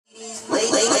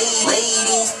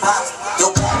Day.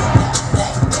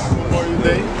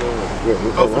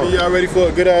 Hopefully y'all ready for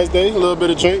a good ass day. A little bit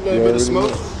of drink, a little bit of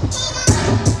smoke.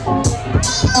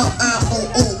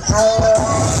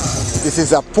 This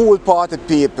is a pool party,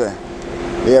 people.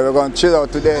 Yeah, we're gonna chill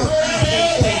out today.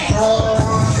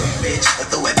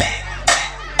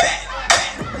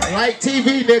 Like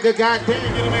TV, nigga, goddamn. Get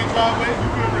him in driveway. You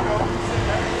good to go.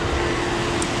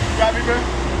 Got me, bro?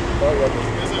 Oh, yeah.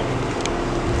 Yes, sir.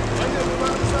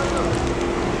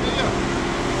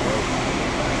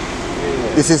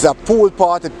 This is a pool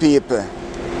party, people.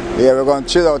 Yeah, we're gonna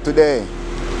chill out today.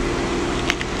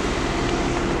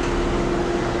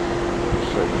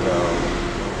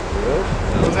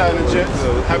 What's happening, gents?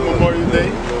 Happy Memorial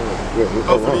Day.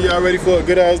 Hopefully y'all ready for a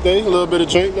good ass day. A little bit of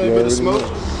drink, a little bit of smoke. A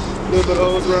little bit of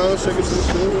O's around, shaking some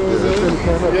shit. You know what I'm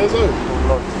saying? Yes, sir.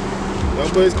 Y'all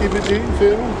boys keep it G, you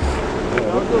feel me?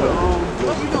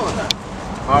 What we doing?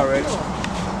 All right.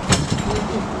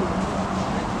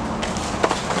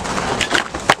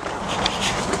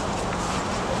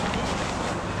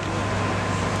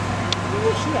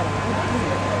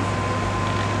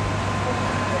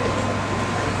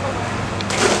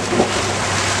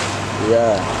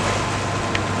 Yeah.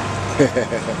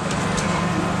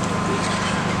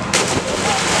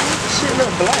 Shit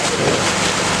look black.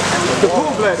 The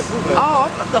pool black, the pool black.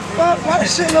 Oh, what the fuck? Why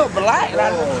this shit look black?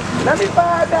 Like, let me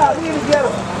find out. We need to get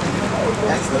him.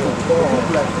 That's the pool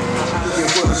black.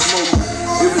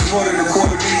 It was more than $250,000,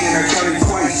 I got it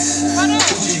twice.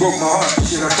 She broke my heart,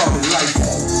 shit, I call it life.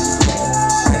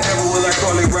 Never will I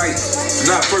call it right.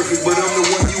 Not perfect, but I'm the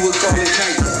one you would call it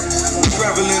night.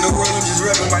 Traveling the world, I'm just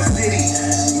repping my city.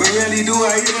 But really do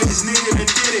I hear this nigga that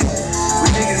did it? The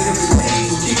niggas in fatigue,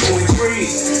 who keep going free.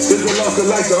 Cause the loss of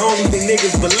life, the only thing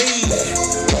niggas believe.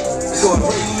 So I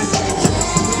pray you listen.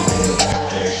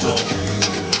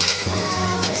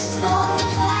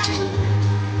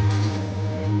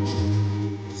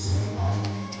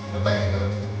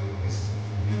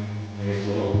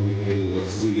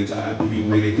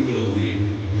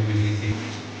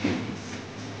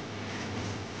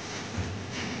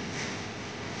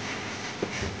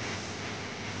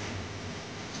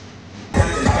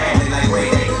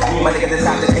 My nigga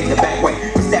decided to take the back way.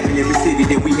 Stepping every city,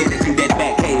 then we headed to that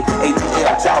back cave.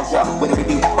 ATL, Georgia, with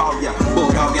everything for ya.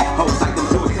 Bulldog and hoes like them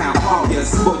Georgetown Colliers.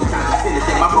 Boy, you trying to finish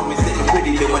it. My home is sitting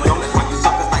pretty little donuts. Why you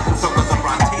suckers like them suckers on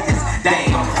rock titties?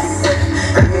 Damn.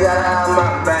 You gotta have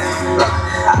my back.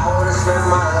 I wanna spend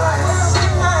my life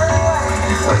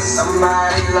with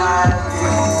somebody like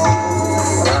you.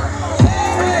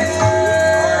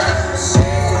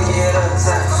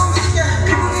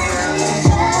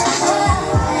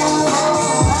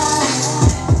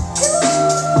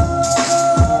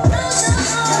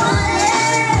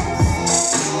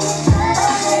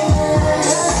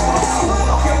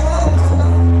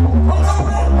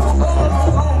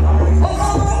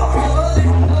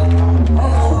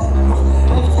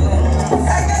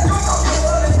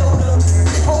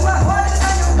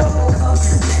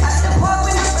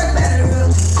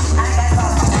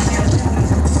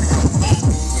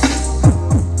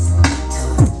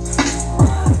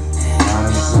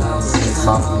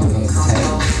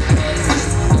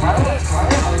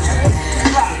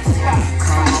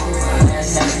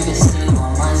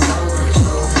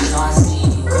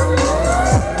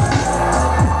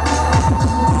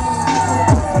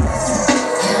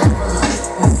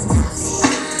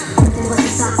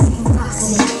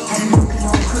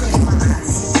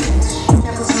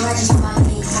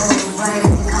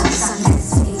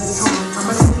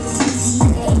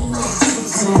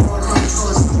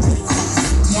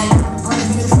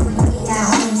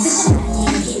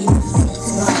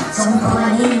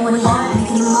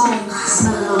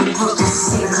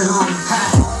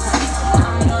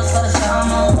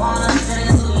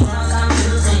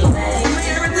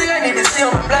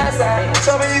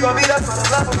 So many gon' beat up for the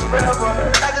love of the real brother.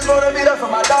 I just wanna beat up for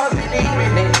my dogs, they need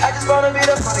me. I just wanna beat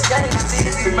up for the gang, it's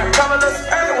easy. Come a little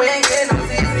superb, we ain't getting no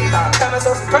easy. Come a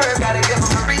little superb, gotta give them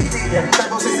a repeat.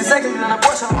 Turbo 60 seconds, and a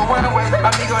Porsche, I'm one away.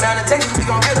 My me go down to Texas, we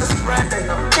gon' get us a brand day.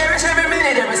 Cherish every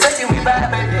minute, every second we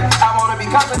vibe, baby. I wanna be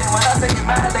confident when I say you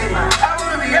my lady. I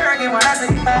wanna be arrogant when I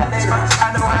say you my lady. I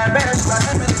know I embarrass you, I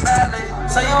simply violate.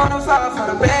 So you wanna fall for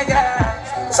the bad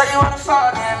guy. So you wanna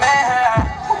fall, get mad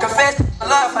high. Confess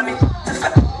love for me.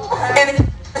 Anything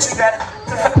that you got,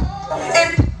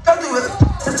 anything don't do it.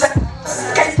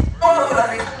 Can't go on with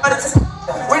me, but it's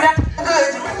we're not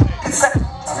good.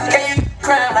 Can you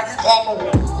cry like it's bad?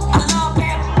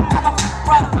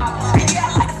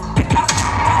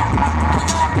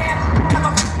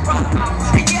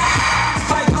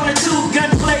 Fight on a two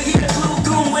gunplay, hit a blue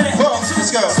goon with it.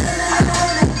 Let's go.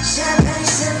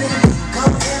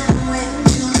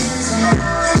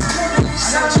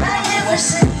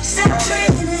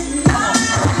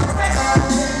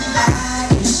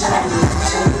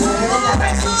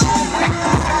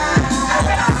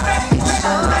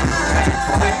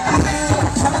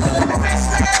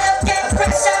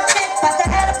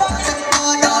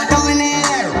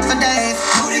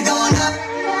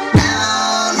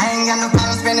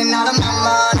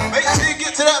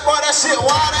 shit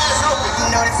wide ass open.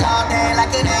 You know it's all day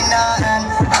like it ain't nothing.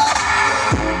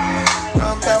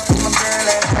 Broke up with my girl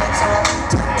at night, so I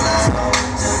went to the club.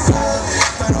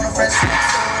 Put on a fresh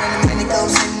sweatsuit and a mini go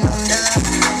sitting on the.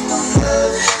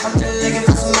 I'm just looking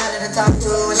for somebody to talk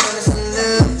to and show me some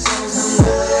love, show me some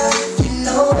love. You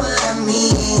know what I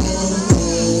mean?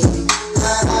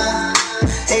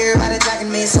 Everybody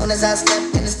jacking me as soon as I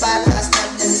stepped in the spot. I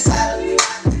stepped in the spot.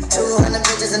 200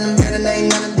 bitches in the building, ain't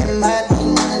none of them hot,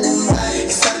 ain't none of them hot.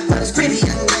 Except for this pretty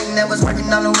young thing that was working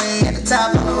on the way at the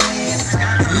top, on the way at the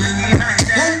top.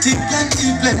 Plenty, plenty,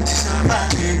 plenty,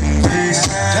 somebody,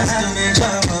 just to make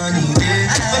your money,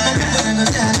 but my people in the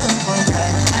sky, I love one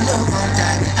time, I love one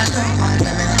time, I love one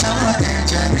time, I want that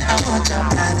jack, I want your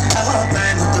plan, I want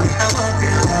my motor, I want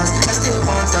real house, I still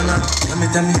want to know.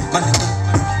 Tell me, my nigga,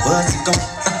 what's it gon'?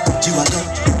 G-Wagon,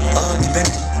 oh, the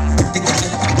baby, the guy,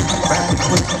 right,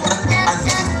 I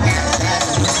need it,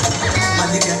 my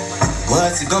nigga,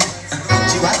 what's it gon'?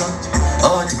 G-Wagon,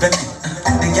 oh, the baby,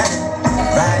 the guy,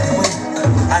 right away,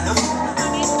 I know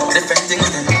you, different things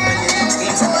than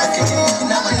schemes and marketing,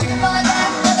 now I know.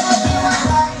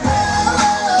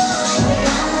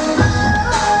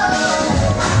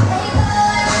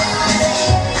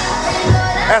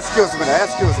 Excuse me,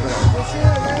 excuse me.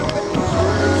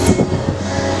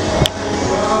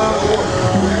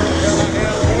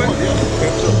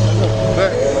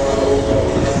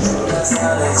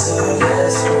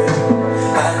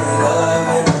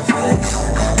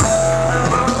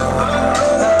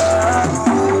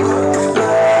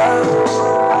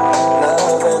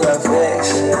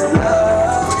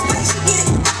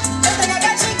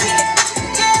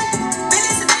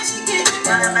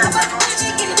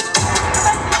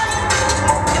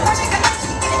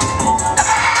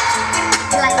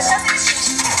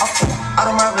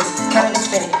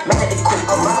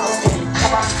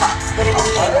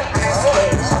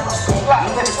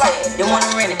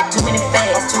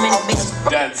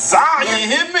 That Zion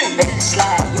hit me.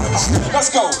 Let's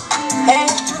go. Hey.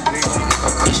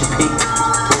 Push a P.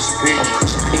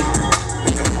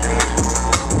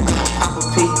 I'm a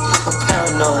P. I'm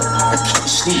paranoid. I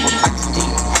can't sleep. I can deep.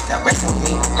 That rest on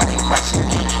me. I ain't watching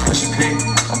me. Push a P.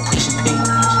 I'm pushing P.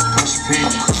 Push a P.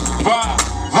 Vibe.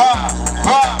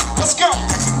 Let's go.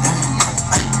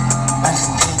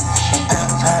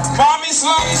 Mommy,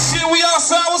 slow shit. We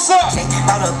outside. What's up?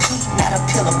 Out a P, not a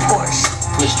pill of Porsche.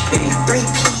 Push P. 3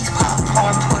 P's,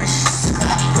 popcorn, Porsche.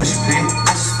 Push P.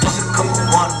 I just push a couple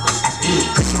water.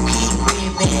 Push a P,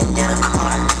 red bandana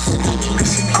car. I'm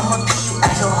a P,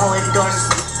 as a whole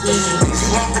endorsement. She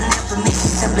ain't the never me, she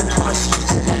simply Porsche.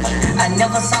 I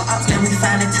never saw out there, we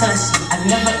finally touched. I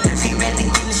never, she read to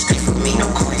get in the street for me, no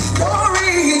question.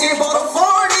 He just bought a 40.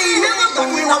 Never thought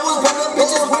when I was one of the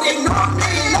bitches would ignore me.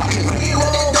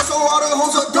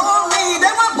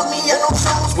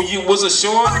 When you was a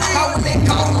short. How would they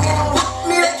call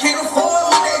me? They can't afford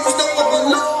me. They used to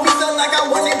overlook me. Felt like I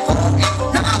wasn't born.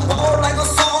 Now I ball like a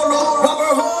solo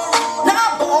rubber hole. Now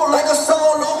I ball like a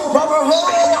solo rubber hole.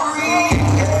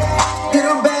 Get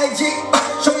a bag, G.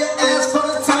 Show your ass for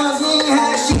the times you ain't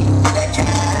had shit. Get that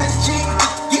cash, G.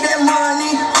 Get that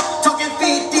money. Talking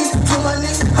 50s,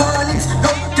 20s, 100s.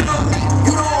 Don't do me.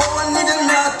 You don't owe a nigga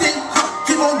nothing.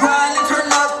 Keep on grinding, turn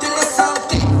nothing to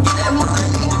something. Get that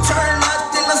money, turn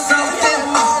nothing to something.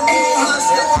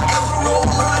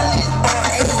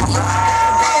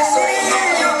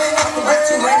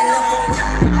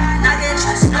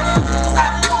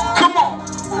 Come on.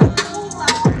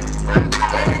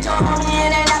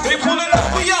 They pulling up.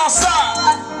 We outside.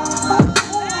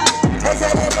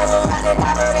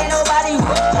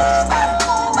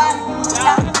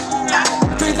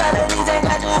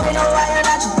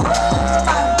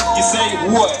 You say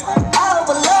what?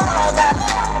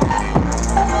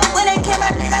 When they came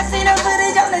out, I seen the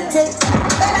footage on the tape.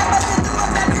 But I must have threw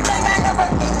up everything I never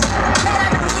did. Man, I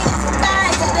know he is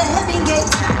nice at the heavy gate.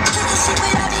 Took the shit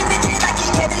with all these bitches like he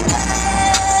had the gun.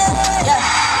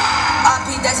 Yeah. RP,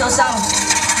 that's your song.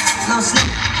 No sleep.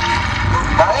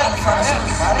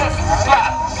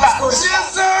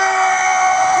 Jizzle!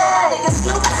 Nigga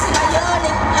Snoop, I see my young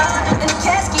nigga in the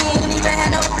casket. Ain't even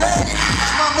had no blood.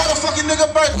 My motherfucking nigga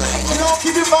birthday. You know,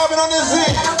 keep it vibing on this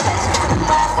end.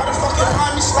 Motherfucking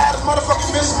Miami Sliders,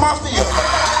 motherfucking Miss Mafia.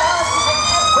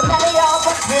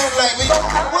 Man, like me.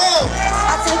 Well,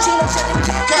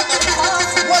 got that.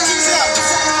 What's he tell?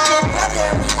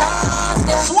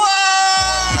 Swag!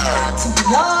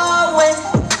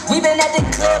 We been at the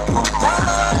club,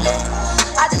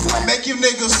 I just wanna make make you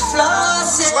niggas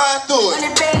slide through it.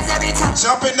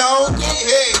 Jumping on,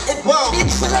 hey, whoa.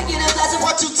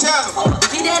 What you tell them?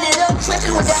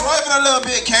 Swerving a little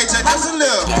bit, KJ, just a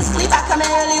little. Can't sleep, I come in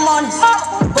early mornings.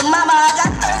 But mama, I got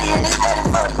 30 and it's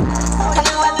 30, 40. Can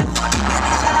you have it funny?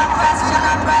 Shut up,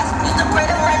 brass. Used to pray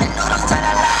to burn the noodles, turn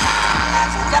the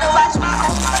lights. Gotta watch my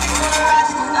own money,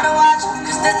 gotta watch.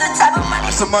 Cause that's the type of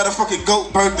money. It's a motherfucking GOAT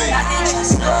birthday.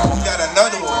 You got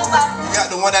another one. You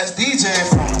got the one that's DJing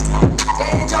from.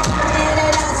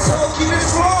 So keep it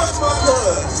flowing,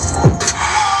 mother.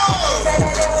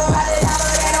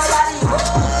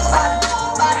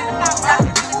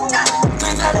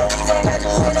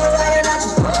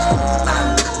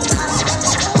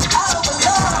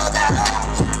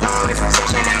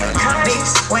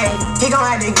 He gon'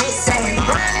 have to get saved. Let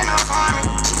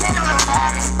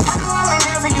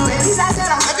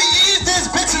me ease this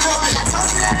bitch a little bit.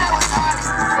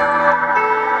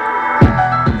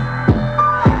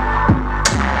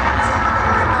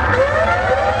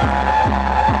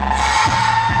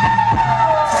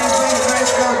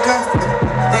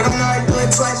 They gon' know I do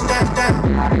it twice, I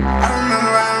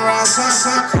remember riding around sun.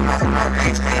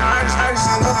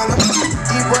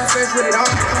 Deep boy first with it on.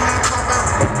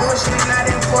 Bullshit not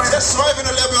important. Just swerving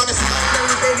a little bit on this.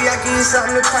 Baby, I give you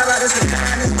something to cry about. This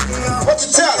What you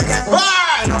telling?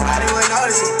 Right! Nobody would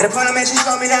notice it. The point I'm at, you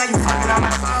told me now you fucking on my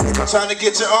phone. Trying to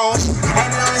get your own. Ain't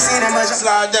been on the scene that much.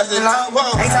 Slide definitely.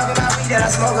 Whoa. Ain't talking about weed that I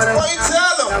smoke with them. What you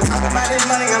tell them? I'm talking about this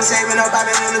money I'm saving up. I've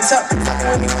been in the tuck. Fucking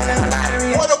with me winning the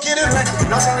lottery. What don't get it?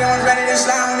 No, someone's ready to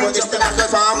slide on me. But it's the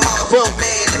I'm boom.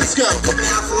 Let's go. Put me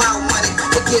out for my own money.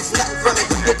 It gets nothing from it.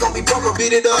 It gon' be broke or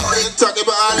beat it up. You talking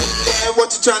about all that? What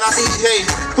you trying to see? Hey,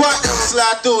 what?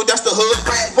 Slide through, that's the hood.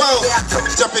 Whoa.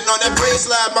 Jumping on that brain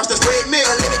slide, watch the straight mix.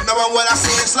 Know what I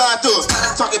see, slide through.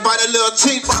 Talking about a little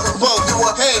cheap.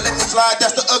 Whoa. Hey, slide,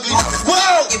 that's the ugly.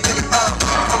 Whoa.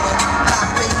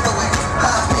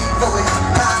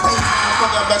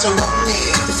 Talking about your.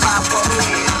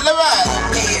 Let right.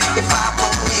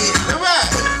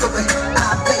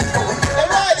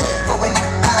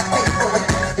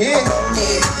 Yeah.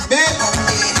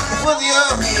 Fully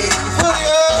up.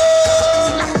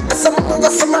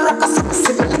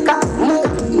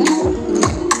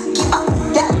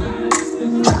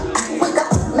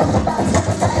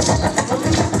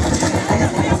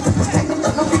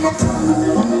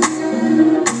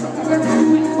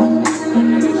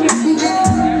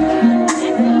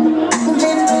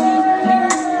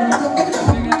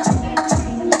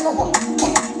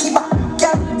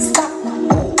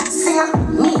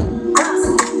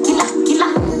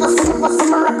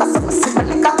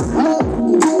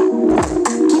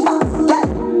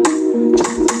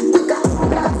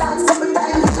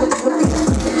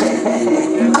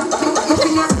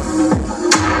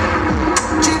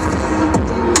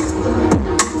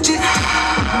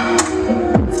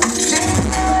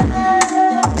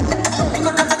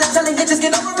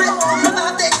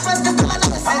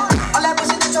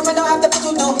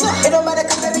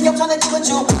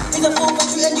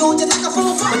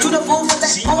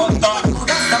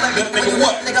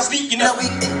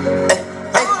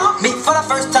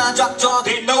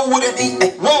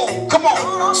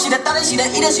 She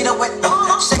done eat it, she done wet.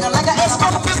 Shake her like a ass.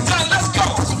 Let's go.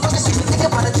 She think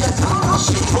about it just. Hold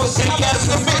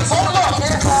up.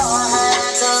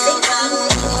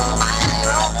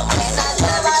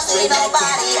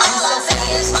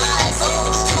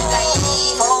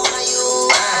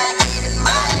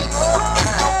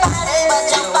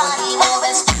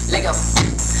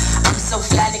 I'm so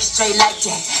fly, like straight like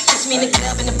that. Kiss me in the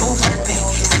club in the booth, 6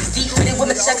 feet with it with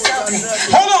my chucks up.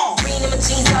 Hold on. Green in my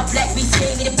jeans, all black, we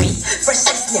gave me the beat. Fresh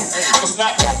sex now. I'm a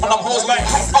snap when I'm hoes like,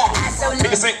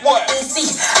 nigga say what? I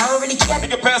don't really care.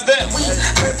 Nigga pass that. We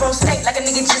purple state like a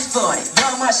nigga just bought it.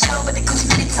 Dog my show, but the Gucci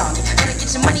get it talking. Gotta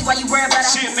get your money while you worry about it.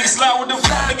 Shit, nigga slide with the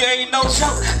fly, nigga ain't no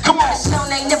joke. Come on. Show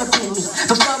ain't never been me.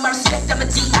 But for my respect, I'm a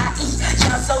D.I.E.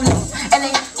 Y'all so late.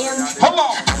 L.A.M. Hold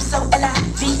on. I'm so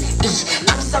L.I.V.E.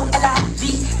 I'm so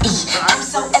L.I.V.E. I'm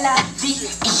so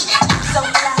L.I.V.E. I'm so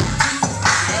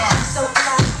L.I.V.E. I'm so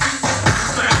L.I.V.E.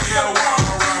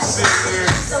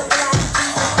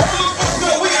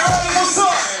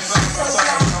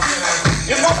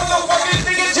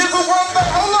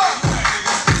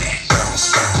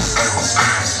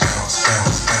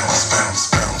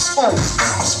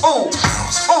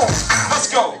 Let's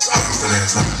go.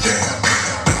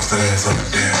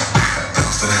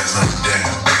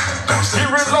 Get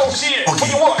rid of low shit. What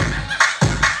you want?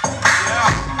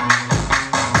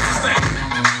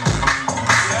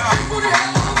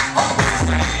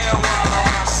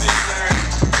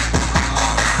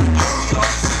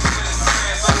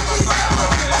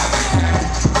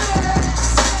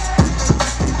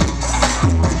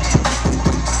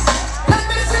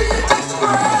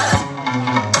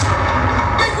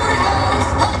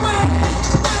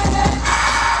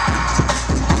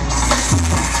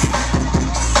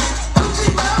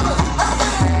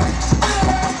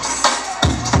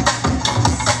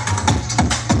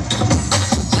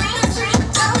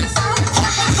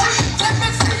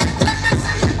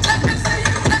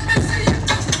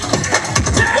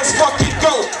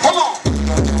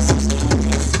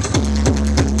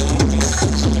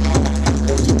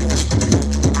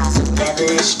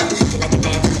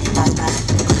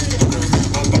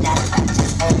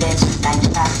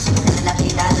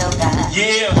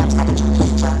 Yeah. I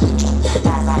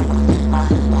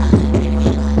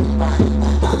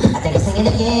think I'm singing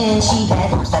again. She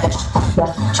had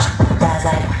guys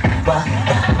like what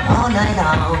all night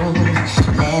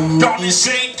long. Don't you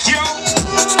shake yo?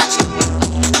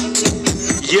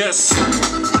 Yes.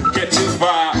 Catch your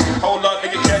vibe. Hold on,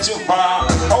 nigga, catch your vibe.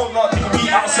 Hold on, nigga, be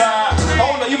outside.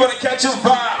 Hold on, you better catch your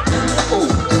vibe. Oh,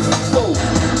 oh,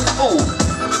 oh,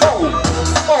 oh,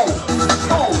 oh,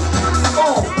 oh,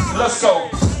 oh. Let's go.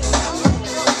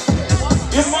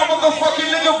 It's my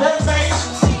motherfucking nigga birthday.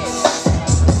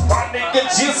 My nigga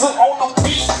Jizzle on the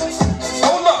beat.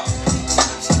 Hold up.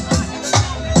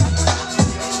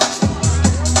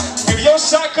 If your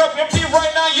shot cup empty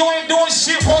right now, you ain't doing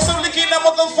shit. Post a lick in that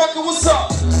motherfucker, what's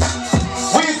up?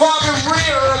 We vibing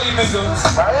real early, nigga.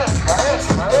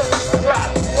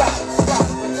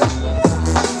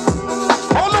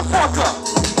 Hold the fuck up.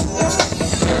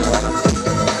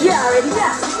 You already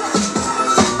know.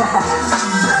 You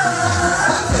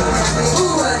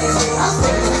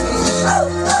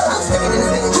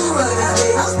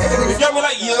got me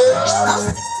like, yeah.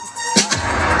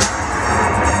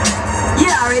 You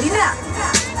already know.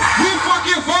 We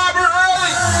fucking vibing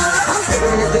early.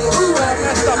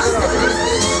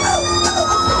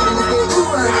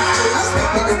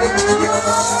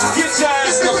 Get your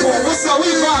ass up, boy. What's up? We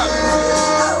vibing.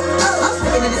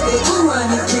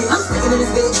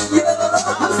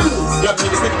 Y'all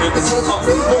niggas think it is. Hold up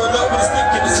with a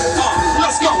stick in this.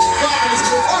 Let's go.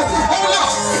 Hold up.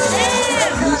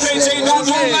 KJ, not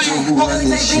no light.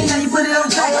 You put it on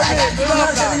track. I got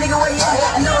the nigga where you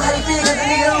at. I know how you feel, cause the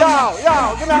nigga don't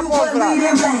Yo, give me that phone for that.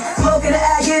 smoking the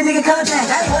eye, get a nigga contact.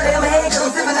 I put it on my head, cause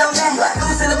I'm sipping on that.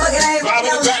 Goose in the bucket, I ain't Vibe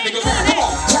in the back, nigga. Come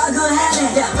on. y'all good having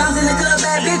it. Bounce in the club,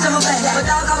 bad bitch, I'm a back. But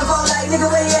dog on the phone like, nigga,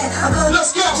 where you at? I'm going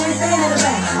Let's go. Can't stand in the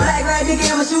back. Black right dick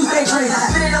and my shoes stay crazy.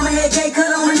 Spit it on my head, cake cut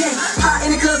on my neck. Hot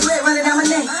in the club, sweat running down my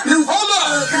neck. Loose. Hold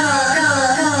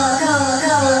up.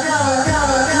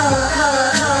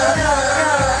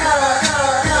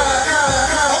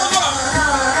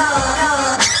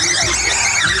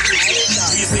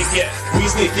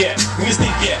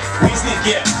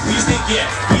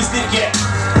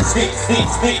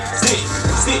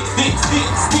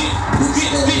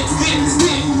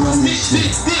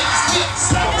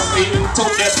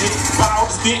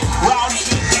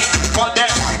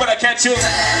 Catch you,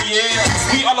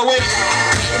 yeah, we all the way.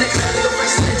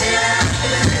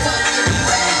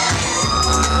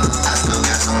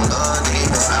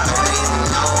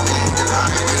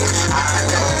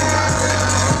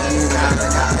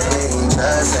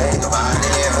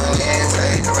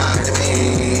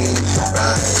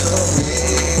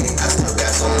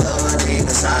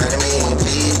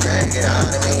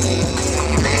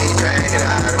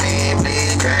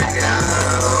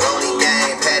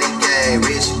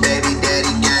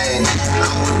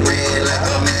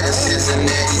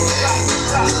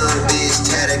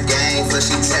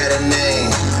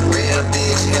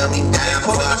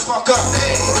 Fuck up.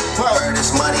 Burn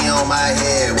this money on my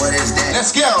head, what is that?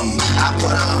 Let's go. I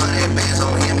put 100 bands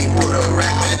on him, he put a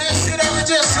rack on Man, that shit ain't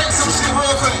just say some shit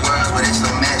real quick. but it's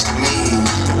no match to me.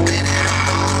 Been at a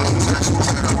phone,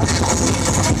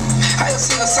 I just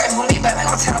seen the same for me, baby,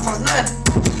 I'm telling for nothing.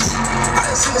 I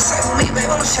just seen the same for me, baby,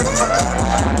 I'm checking for nothing.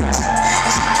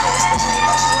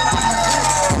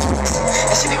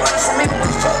 And she be running from me, but when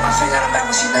you fuck my finger, I'm back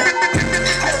when she nothing.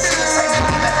 I just seen the same for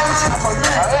me, baby, I'm telling for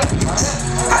nothing.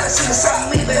 I just seen the same for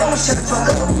me, baby, I'm checking for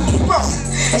nothing.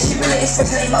 And she really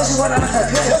expecting emotions when I'm her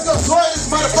good. Let's go, sway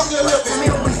this motherfucker a little bit. For me,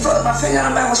 when we fuck my finger,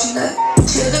 I'm back when she nothing.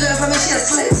 She a good girl for me, she a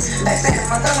slit. Backstab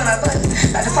my thumb when I butt.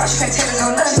 Like the fuck, she can't tell us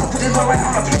on nothing. She gon' put this boy right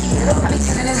on the plate. I be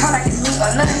telling this hoe like it's me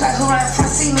or nothing. Like who right in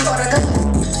front see me or the gun.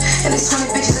 And there's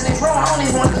 20 bitches in this room, I don't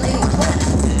even wanna leave with one.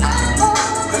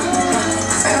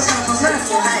 I was gonna post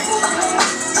nothing.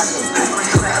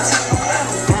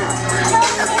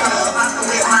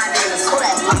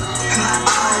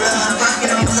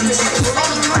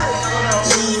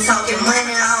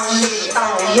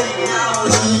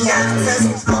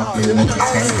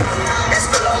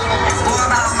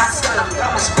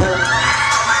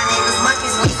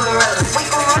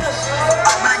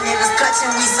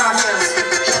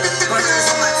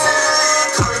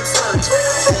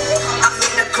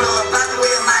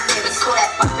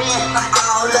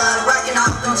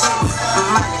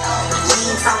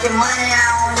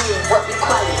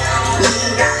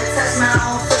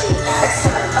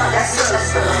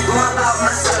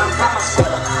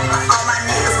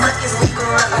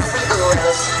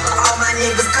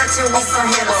 We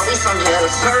some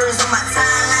hitters, birds on my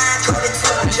timeline, code it to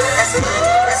them. That's it,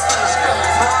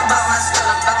 more about my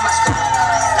stuff,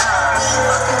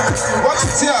 What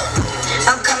you tell?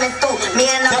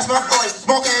 getting up. That's my voice,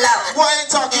 smoking loud. Boy, I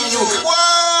ain't talking to you.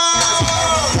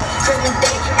 Whoa! Christmas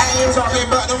Day, I ain't talking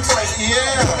about them voice.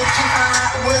 Yeah.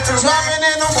 Driving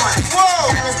in the one.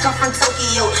 Whoa! Diamonds come from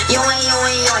Tokyo. Yoing.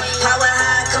 Power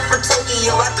high come from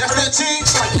Tokyo. I come from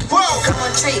Detroit. Whoa! Come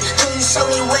on, tree. Can you show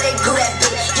me where they grew that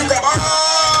bitch? You got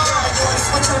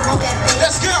switch and roll that bitch.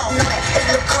 Let's go. Know that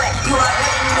it's the crack. You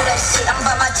already know that shit. I'm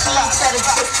by my cheese, try to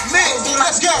chip.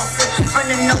 Let's go. From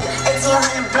the note,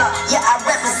 1800 block. Yeah, I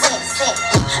represent.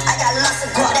 I got lots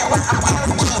of girl that want I'm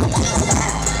hurricane.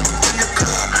 In the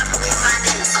club, I know we find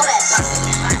in the class.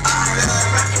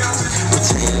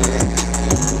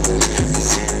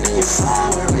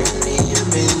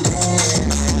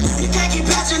 You can't keep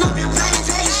patching up your pain,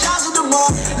 taking shots at the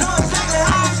mall. Know exactly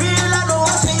how you feel, I know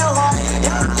what's in your heart.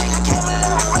 Everything I came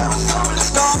along with was so in the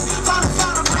start.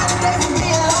 Found a brother, they were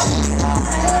being lost.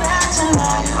 That's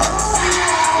tonight.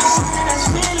 It's something that's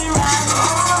really right.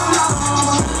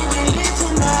 You can live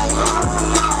tonight.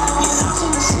 You're lost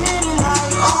in the city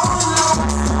light.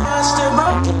 I still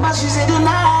broken, but she's in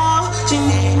denial. She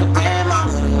need a grandma,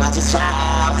 I just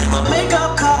found. My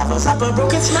makeup covers up a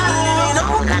broken smile.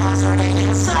 No lies on the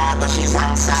inside, but she's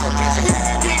outside.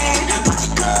 But she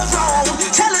goes home,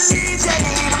 tell her DJ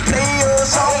to play your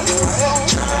song.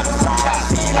 Trying to find a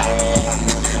feeling,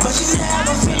 but she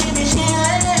never finished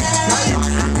healing. I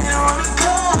wanna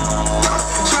go,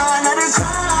 trying not to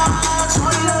cry to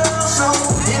a love song.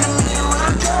 In the middle of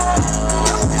the go,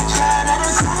 trying not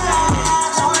to cry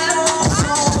to a love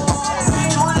song.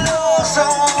 To a love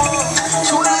song,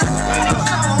 to a love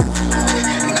song.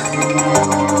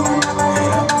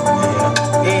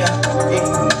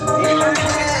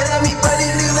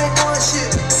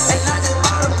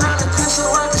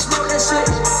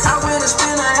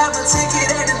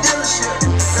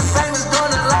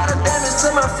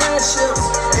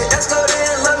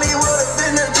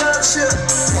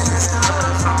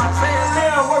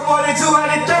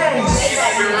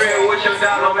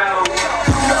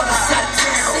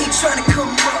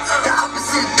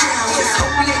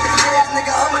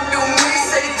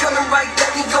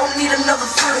 Another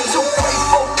three, 2 boys,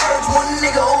 4 birds, 1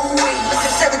 nigga, oh wait.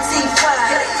 17 fly,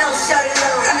 yeah, they know, shout it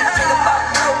out. Anything about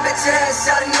no, bet your ass,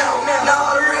 shout it no. Now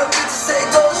all the real bitches say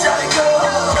go, shout it go.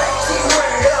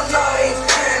 Keyword, hell no, I ain't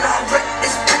caring. I wreck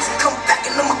this bitch and come back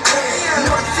and I'm a clear. You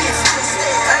know the fierce twist,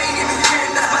 I ain't even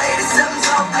caring. That's my 87's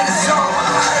off, niggas show.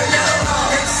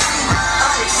 Let's see,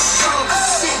 I'm strong,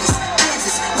 cities,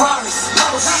 business, Rollins,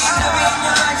 Lowe's. You ain't never in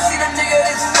your life see that nigga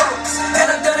that's folks. And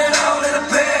I've done it all in a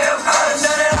pair of eyes.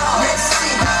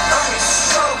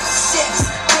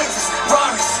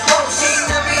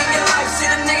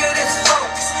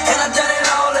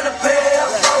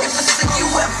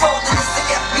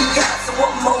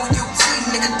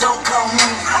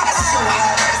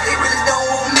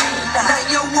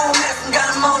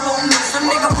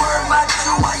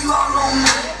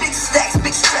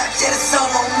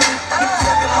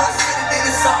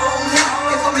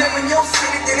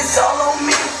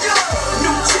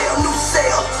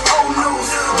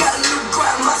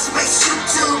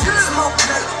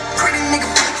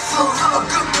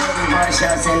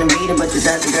 In the meter, but you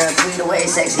doesn't girl tweet away,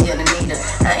 sexier than Nita.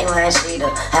 I ain't lying, cheater,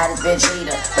 hottest bitch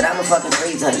eater, but I'm a fucking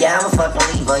freezer. Yeah, I'm a fucking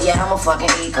lever. Yeah, I'm a fucking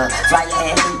eater. Fly your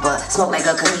hand deeper, smoke like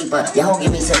a Khalifa. Your hoe give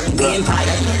me some empire.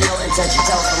 Get low and touch your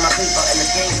toes for my people in the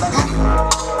game.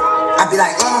 I be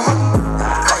like,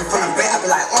 Coming from the back, I be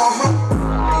like,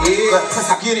 Yeah, but plus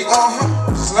I get it,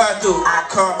 Slide through, I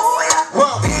come.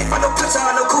 Whoa, ain't for no picture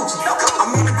or no coochie.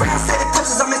 I'm on the ground, setting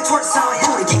pictures, I'm in twerk, sound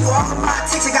booty. Give you all of my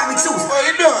attention, got me choosing. What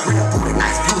you doing? Real booty,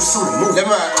 nice blue shooting, move. Never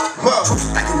mind. Whoa.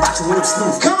 Like you watching when I'm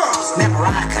snoozing. Come on. Snap a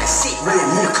ride, cut shit, real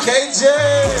move. KJ.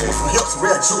 From hips,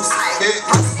 real juice. Real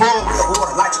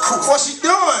water, like your cool. What she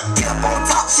doing? Get up on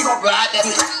top, she gon' ride that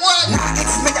dick. What? Nah,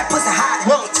 just make that pussy hide.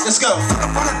 Whoa, let's go. Fuck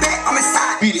up on the back, I'm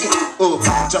inside. Beat it. Ooh,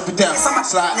 jump it down.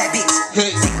 Slide. That bitch.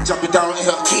 Hit. Jump it down in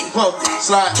her. Whoa,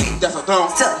 slide. That's a thumb.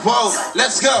 Whoa,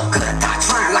 let's go.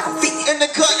 In the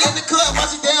cut,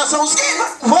 watch it down, so skinny.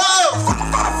 Whoa!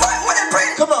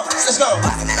 Come on, let's go.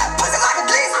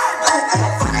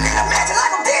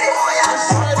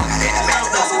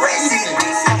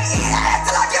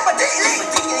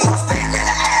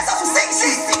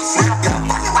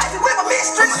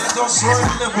 Don't slow it a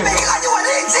little bit.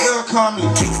 Little calmly.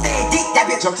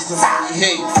 Jump to the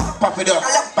hey, pop it up,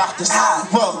 back the side.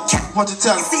 Whoa, want to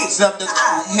tell me, step the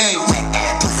hey.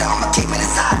 I'ma keep it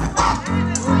inside.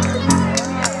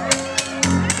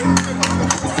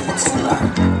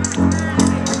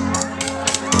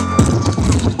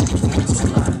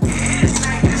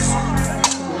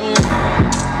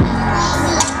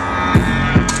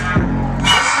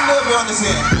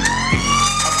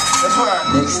 That's right.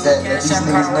 Next step, let these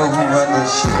niggas know who run this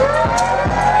shit.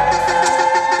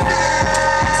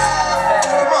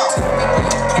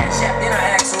 Cash app, then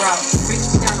I ask her out. Bitch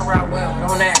me down the route, well,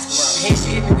 don't ask her out. Hey,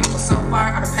 she hit me with so far,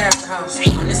 I done passed the house.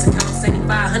 On this account,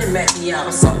 7500 max me out.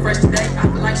 I'm so fresh today, I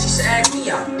feel like she should ask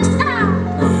me out.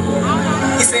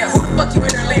 He said, who the fuck you in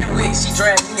Atlanta with? She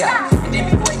dragged me out. And then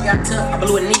before it got tough, I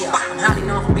blew a knee out. I'm highly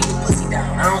known for beating pussy down.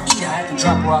 I don't eat her, I had to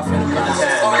drop her off at a minute.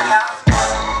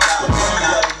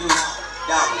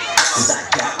 Cause I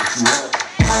got what you want.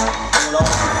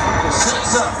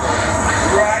 What's up?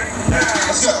 Right now.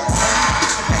 Let's go.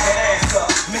 Hands up.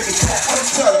 Make it clap.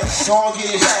 Let's tell it. Song get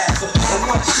his ass up. And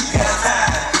once she got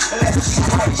time, let her cheat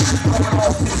right. She coming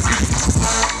off the beat.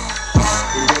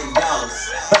 $80.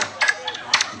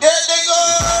 There they go.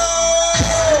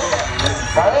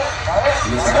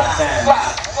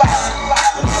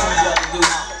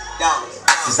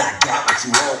 Cause I got what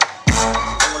you want.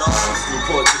 Going off to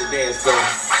report to the dance floor.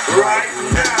 Right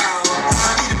now.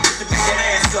 I need a bitch to pick that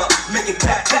ass up. Make it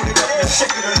clap, turn it up, and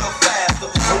shake it a little faster.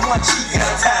 And one cheek at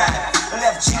a time.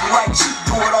 Left cheek, right cheek,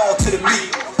 do it all to the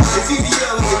beat. It's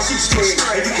easier with your cheek straight,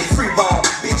 and you can free ball.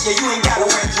 Bitch, yeah, you ain't gotta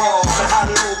wear drawers. So how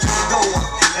low can you go?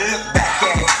 And look back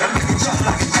at it, and make it jump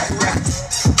like a jackrabbit.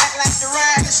 Act like you're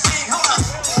riding the stick, hold up.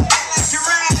 Act like you're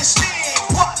riding the stick.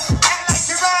 What? Act like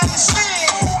you're riding the stick.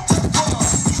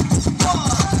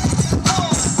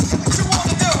 What you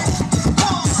wanna do?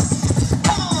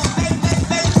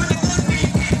 Baby, put the good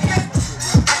beat. Act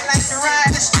like you're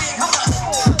riding the stick, hold up.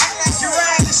 Act like you're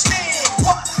riding the stick.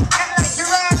 What? Act like you're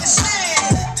riding the stick.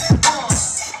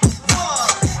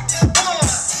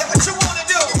 What you wanna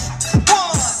do?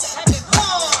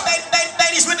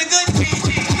 Ladies with the good beat.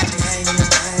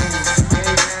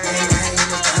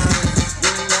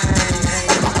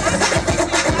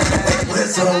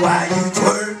 Whistle while you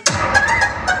twerk.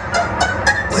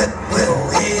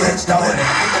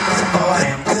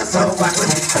 Whistle while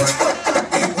you twerk.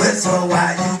 Whistle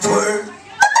while you twerk.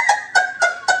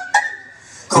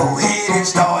 Go ahead and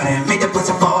start and make the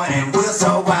pussy fart and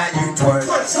whistle while you twerk.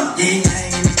 Yeah.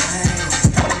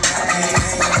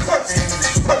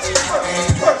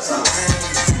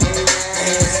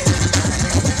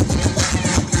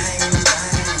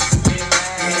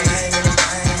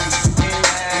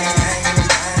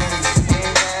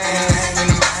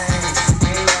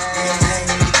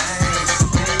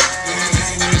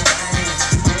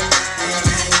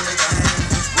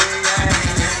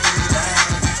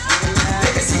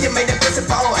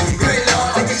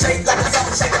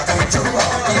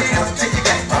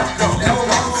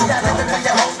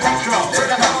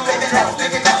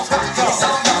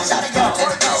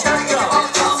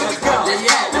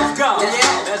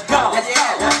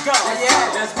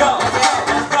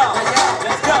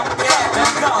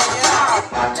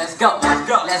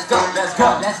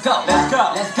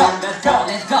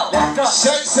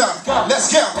 Shake some.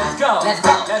 Let's go.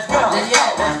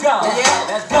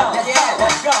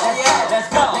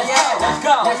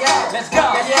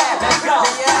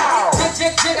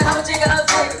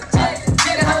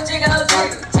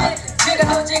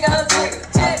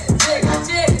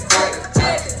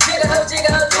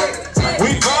 We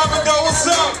vibing though, what's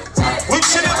up? We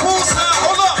chillin' poolside,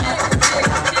 hold up.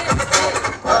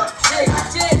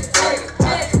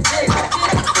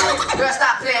 Girl,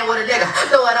 stop playing with a nigga.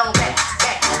 Throw it on back.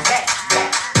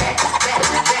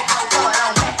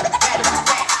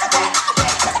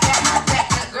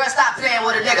 Girl, stop playing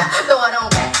with a nigga. Throw it on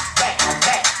back.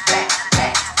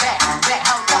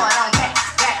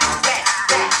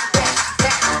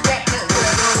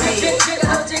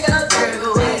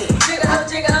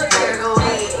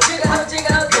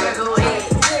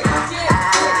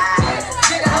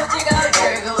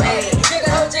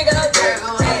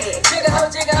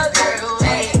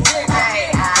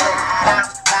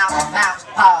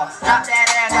 Drop that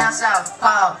ass down south,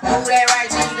 Paul. Move that right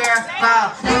cheek, girl,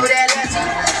 Paul. Move that left cheek.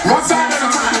 One side at a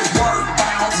time. Work,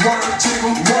 bounce, work,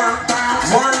 jiggle, work,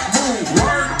 bounce, work, move,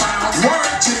 work, bounce,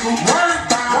 work, jiggle, work,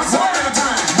 bounce. One at a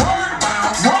time. Work,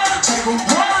 bounce, work, jiggle,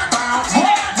 work, bounce,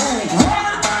 work, move,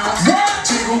 work, bounce, work,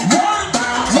 jiggle, work,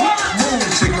 bounce, work, move.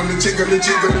 Jiggle, jiggle,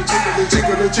 jiggle, jiggle,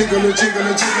 jiggle, jiggle,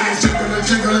 jiggle, jiggle, jiggle,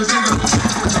 jiggle, jiggle.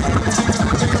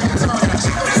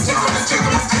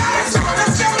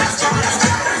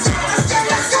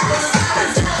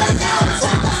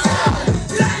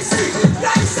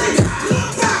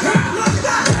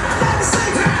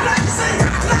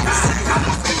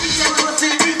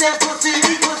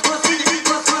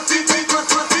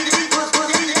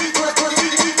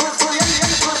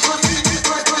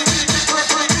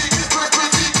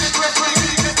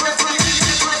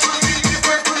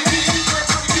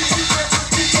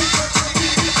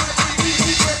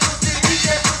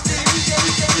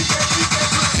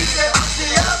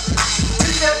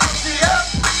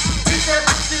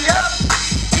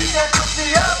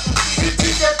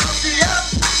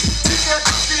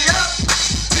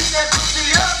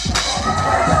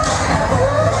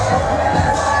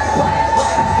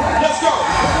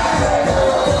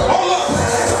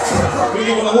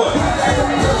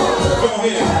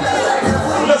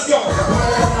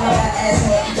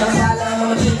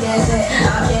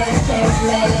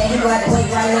 like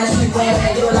wait right now, she went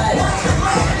and you like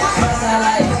first I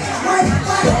like,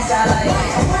 last I like.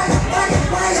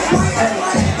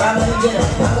 I'm gonna get him.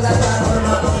 I'm gonna put him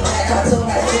up on the back. I told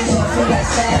my teacher, I feel like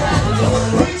sad.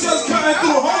 We just coming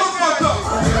through. Hold the fuck up.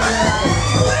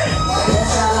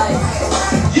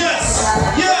 Yes,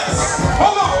 yes.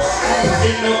 Hold on.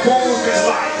 In the cold is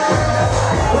light.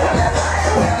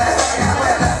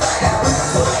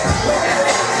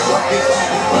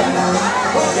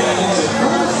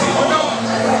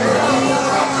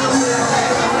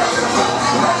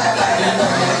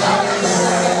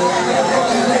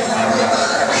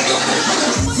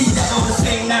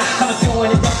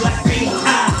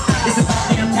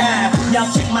 Y'all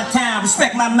check my time,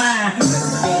 respect my mind.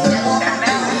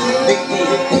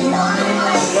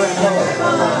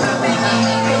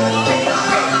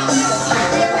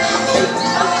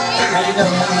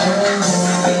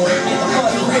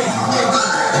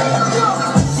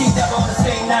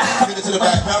 To the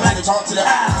back, bounce to the talk to the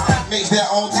eye. Makes that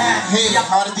own time. Hey,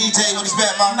 how the DJ when he's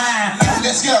back, my mind.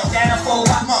 Let's go.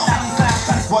 Come on.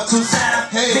 1, 2,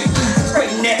 3. Hey.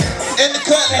 In the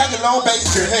cut like a long bass.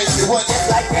 Hey, what?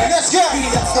 Let's go.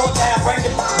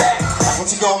 What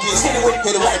you gonna get? Hit it with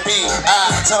the beam.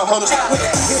 Tell him, hold us.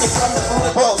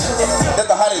 Whoa. That's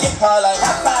the hottest highlight.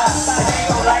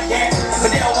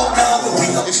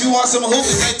 If you want some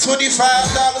hookahs, get $25.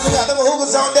 We got them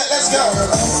hookahs on that. Let's go.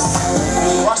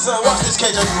 Watch this,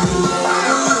 KJ.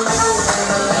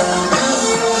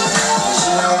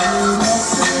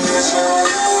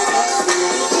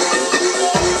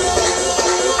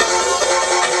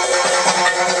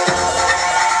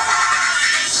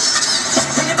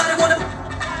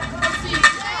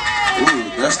 Ooh,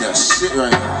 that's that shit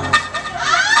right now.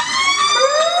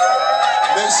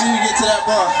 Make sure you get to that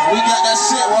bar. We got that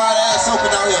shit wide ass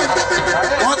open out here.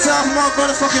 One time for my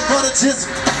motherfucking brother Jizzle.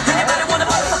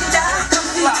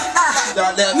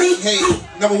 Y'all let me, hey,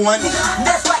 number one,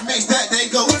 makes that day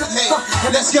go, hey,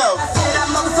 let's go.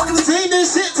 Sing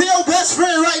this shit to your best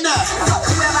friend right now.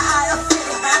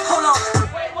 Hold on.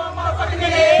 Wait one motherfucking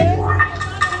minute.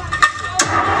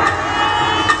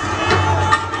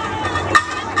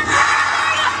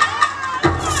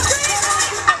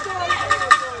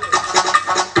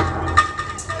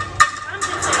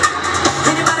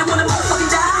 Anybody wanna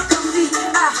motherfucking die? Come see,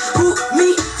 who,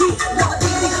 me, he, no,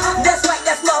 that's right,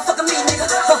 that's motherfucking me, nigga.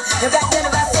 You got that if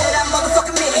I said it, I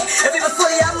motherfucking mean it. If it was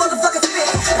funny, I motherfucking spit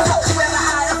it. Whoever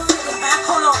I am,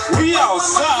 hold on. We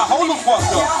outside, hold the fuck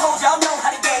up. Y'all know how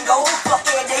the game go. Fuck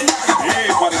every day.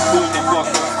 Everybody's doing the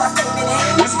fuck up.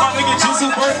 This is my nigga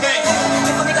Jizzle's birthday.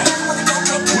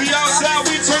 We outside,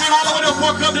 we turning all over the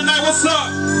fuck up tonight. What's up?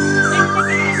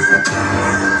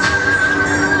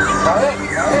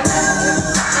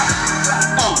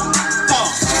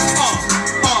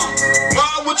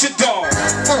 Ride with your dog.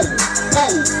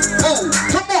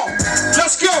 Come on,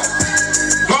 let's go.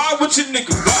 Ride with your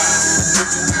nigga.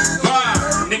 Ride,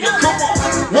 nigga. Come on.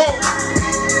 Whoa.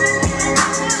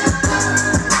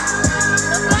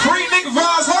 Free nigga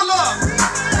vibes. Hold up.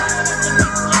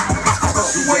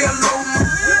 Way alone.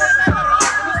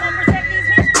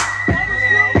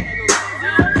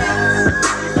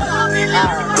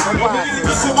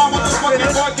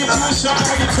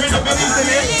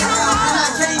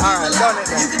 Alright, done it.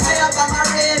 You can tell by my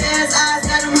red ass eyes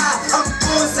that I'm hot. I'm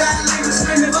full side, niggas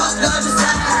screaming, fuck the other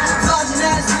side. Talking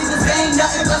ass niggas ain't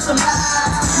nothing but some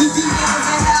lies. You be niggas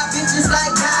and have bitches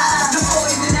like guys. The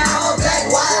boys in that whole black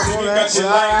wide. You got your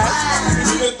life.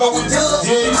 You can throw it to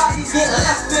the parties get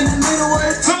left in the middle of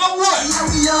the Tell them what? Yeah,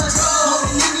 we on more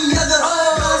than any other.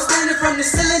 Girls standing from the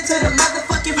ceiling to the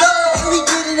motherfucking floor. And we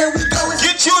get it and we go.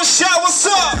 Get you a shot. What's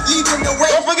up? Even the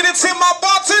way. Don't forget to tip my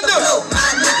bartender.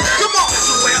 Come on.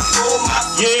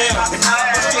 Yeah.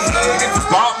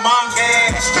 Pop my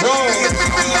whoa.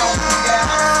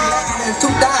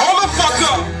 Hold the fuck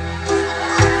up.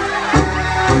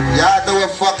 Y'all know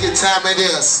what fucking time it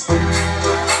is.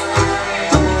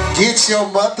 Get your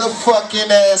motherfucking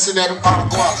ass in that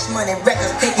aqua.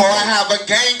 Or I have a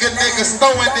gang of niggas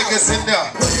throwing niggas in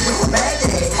there.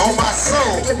 On my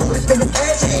soul.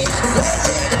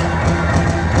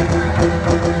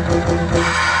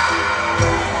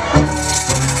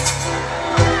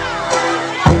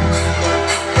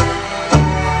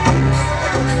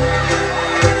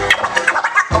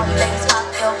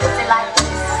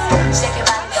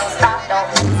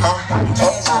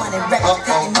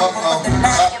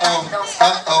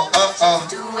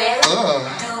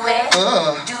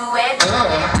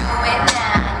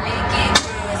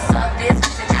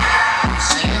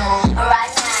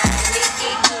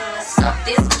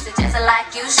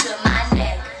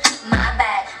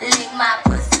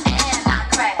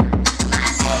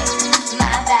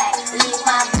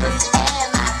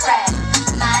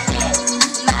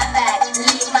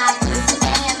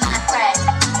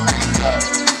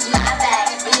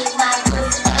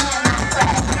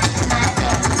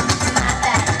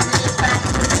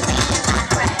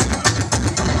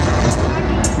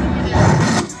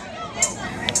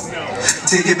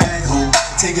 Take it back, ho.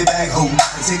 Take it back, ho.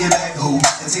 Take it back, ho.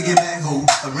 Take it back, ho.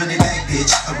 Run it back,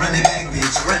 bitch. Run it back,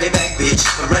 bitch. Run it back, bitch.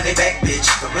 Run it back,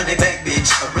 bitch. Run it back, bitch.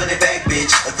 Run it back,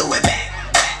 bitch. Throw it back,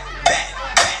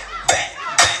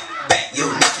 back.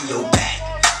 Yo, Nicky, yo, back.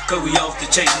 Cause we off the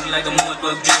chain like a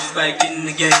motherfucker Jizzle back in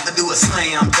the game. I do a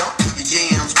slam dunk, your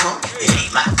jams crunk. It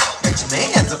ain't my fault that your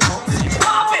man's a punk.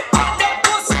 Pop it, pop that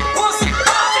pussy, pussy,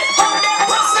 pop it, pop that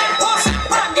pussy, pussy,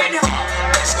 pop it.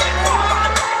 Let's get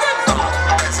forward, let's get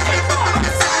forward, let's get forward,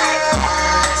 let's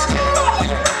get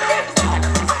forward.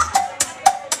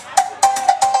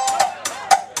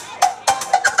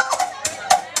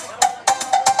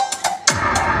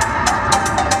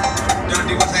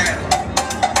 Johnny, what's happening?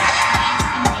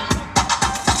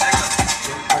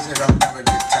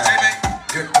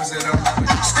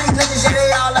 Street niggas, yeah,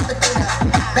 they all up and through that.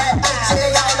 Bad bitch, yeah,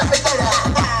 they all up and through that.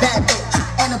 Bad bitch,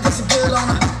 and a pussy good on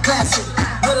her, classy.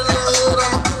 Put a little hood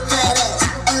on her, fat ass.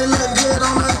 And it look good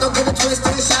on her, don't get it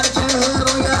twisted. Shot it, turn the hood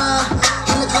on ya.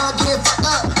 In the car, get fucked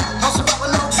up. On some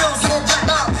with no juice, get jumped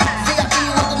up. VIP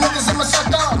with the niggas in my suck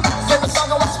dog. Play my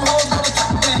song, I watch some hoes on the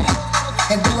top thing.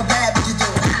 And do what bad bitches do.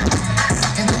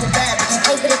 And do what bad bitches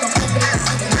do. And do what bad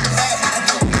bitches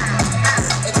do.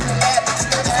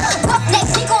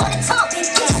 Next nigga on the top, bitch.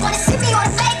 Just wanna see me on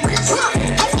the back with a drum.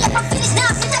 If you ever finish now,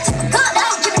 bitch, I took a gun. I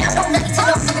ain't giving out no nothing to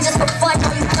no nigga just for fun.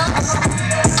 Know you dumb.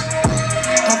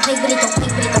 Don't play with it, don't play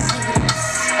with it, don't play with it. Don't play with it.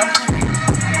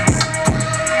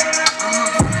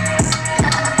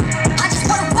 I just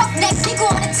wanna walk next nigga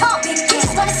on the top, bitch.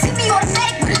 Just wanna see me on the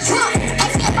back with a drum.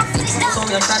 If you ever finish now. So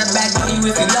I'm trying to back on you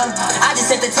if you love. I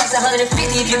just sent the text 150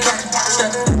 if you can.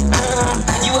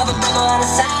 You ever been on the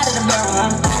side of the barrel?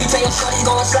 You tell your shorties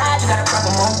go and slide, you got a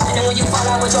problem on. And then when you fall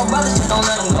out with your brothers, just don't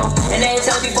let them go. And they ain't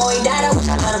tell me before he died, I wish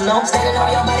I let him know. Standing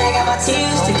on your body, I got my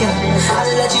tears together. I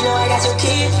just let you know I got your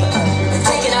kids.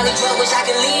 Taking all the drugs, wish I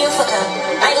could live forever.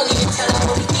 I ain't gon' even tell them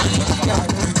what we need.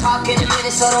 Talk in a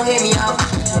minute, so don't hear me out.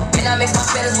 And I mix my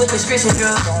feelings with prescription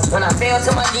drugs. When I fell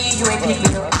to my knees, you ain't pick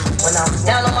me up. When I'm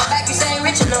down on my back, you say ain't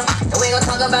rich enough. And we ain't gon'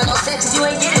 talk about no sex, cause you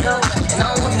ain't get it up. And I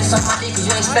don't want you to suck my dick, cause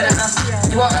you ain't spend enough.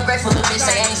 You want ungrateful little bitch,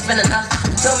 say I ain't spend enough.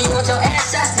 Tell me you want your ass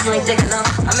shots, cause you ain't thick enough.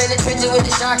 I'm in the trenches with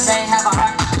the sharks, I ain't have a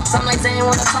heart. Some like saying you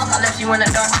wanna talk, I left you in the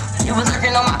dark. You was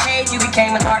lurking on my page, you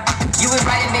became an art. You was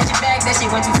writing bitch your bag, that shit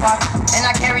went too far. And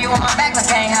I carry you on my back like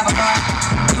I ain't have a car.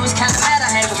 You was kinda mad, I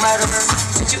hang a murderer.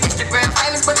 But you Instagram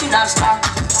famous, but you not a star.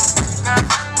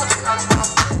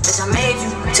 Bitch, I made you,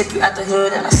 took you out the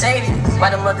hood and I saved you. Why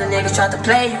them other niggas tried to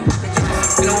play you?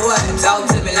 You know what? Talk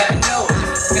to me, let me know.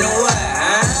 You know what,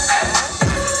 huh?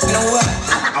 You know what?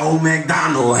 Old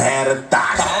MacDonald had a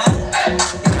thought.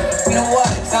 You know what?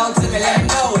 Talk to me, let me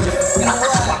know. You know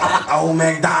what? Old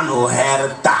MacDonald had a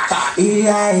thought.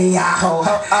 E-I-E-I-ho.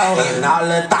 And all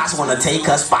the thoughts wanna take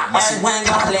a spot, but she wasn't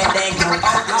gonna let that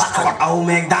go. Old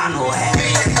MacDonald had a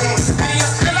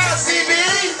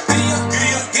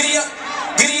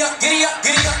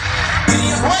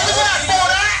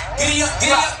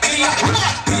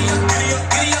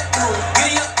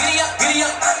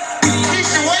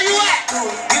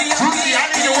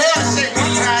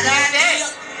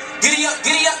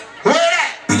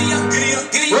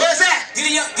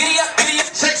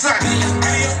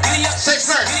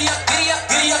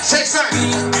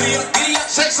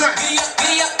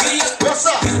What's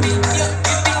up?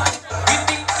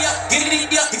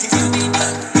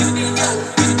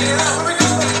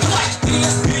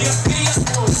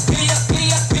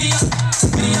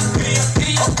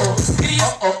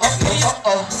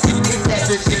 Hit that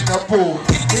bitch in the pool.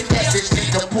 Hit that bitch in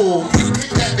the pool. Hit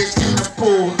that bitch in the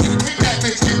pool. Hit that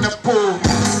bitch in the pool.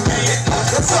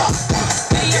 What's up?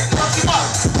 Fuck him up.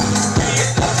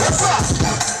 What's up?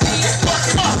 Fuck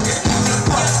him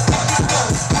up.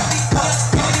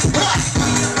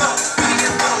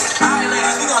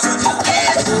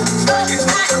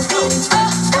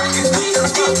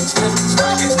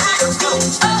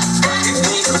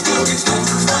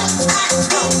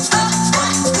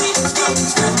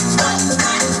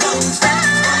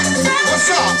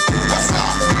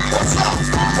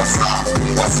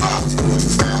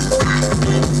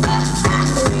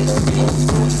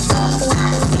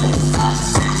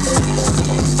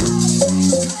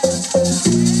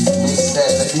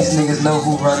 These niggas know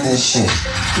who run this shit.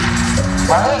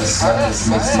 This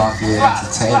Mixed Mafia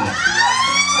Entertainment.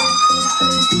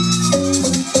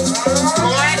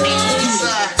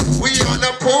 We on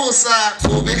the pool side,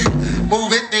 move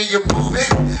it, then you move it,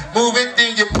 move it,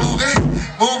 then you move it,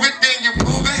 move it, then you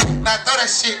move it. Now throw that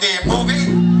shit there, move it.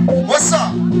 What's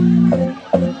up?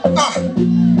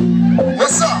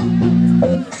 What's up?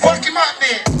 Fuck him up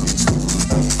then.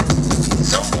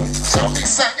 Show me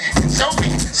something.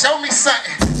 Show me something.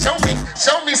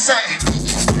 say,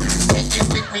 kick it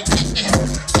with me, kick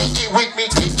it with me,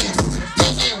 kick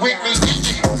it with me,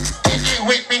 kick it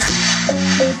with me.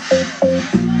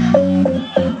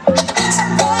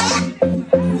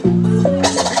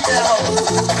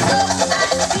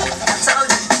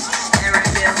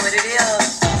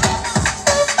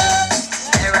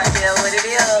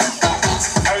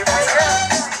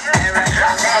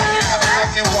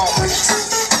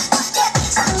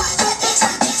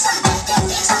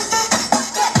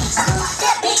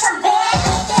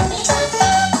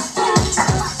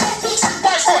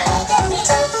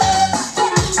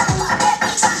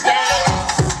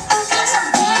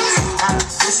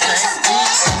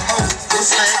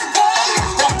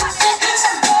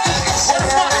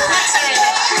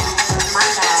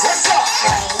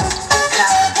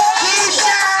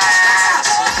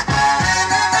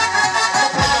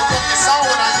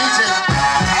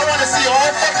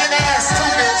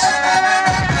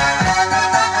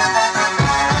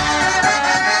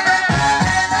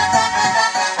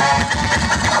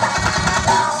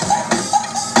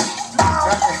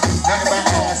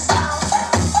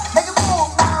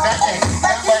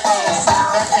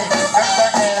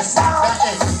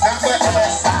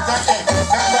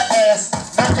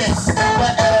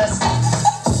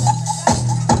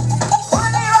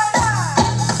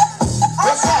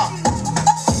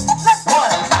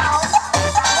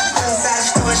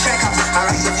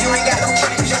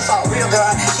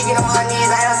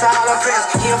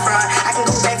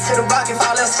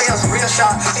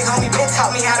 Big homie Ben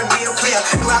taught me how to real clear.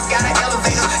 New house got an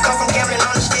elevator, come from gambling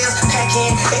on the stairs. Pack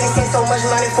in, they done spend so much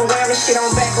money for wearing shit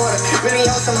on back order. Really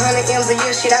on some 100 M's a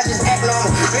year shit, I just act normal.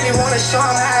 Really wanna show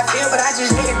them how I feel, but I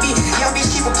just need to be. Young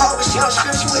bitch keep a pole, but she don't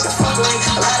strip, she with the fuck with me.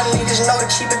 A lot of niggas know to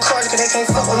keep it cordial, cause they can't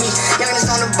fuck with me. Youngest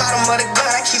on the bottom of the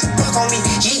gun, I keep a book on me.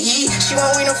 Yee yee, she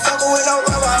won't win no fucker with no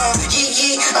rubber on. Yee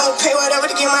yee, I'ma pay whatever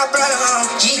to get my brother home.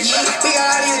 Yee yee, we got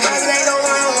all these guns, it ain't no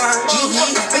one-on-one. Yee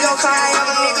yee, we gon' come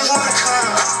however niggas wanna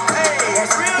come.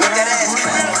 Make that ass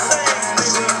clap.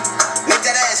 Make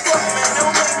that ass clap.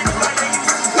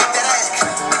 Make that ass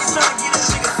clap.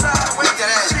 Make that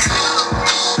ass clap.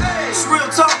 It's real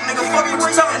talk, nigga. Fuck what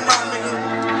you talking about, nigga.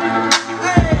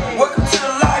 Welcome to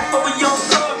the life of a young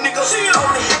thug, nigga.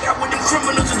 Only hang out with them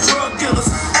criminals and drug dealers.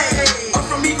 I'm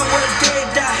from even when the dead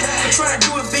die. I'm trying to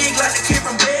do it big like the kid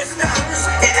from Bday.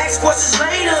 And ask questions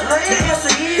later. The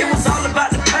answer is, it was all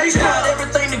about the paper.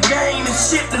 Everything to gain and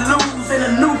shit to lose. And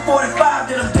a new 45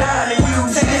 that I'm dying to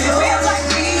use. Like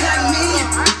me.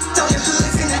 Throw your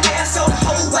hoods in the air so the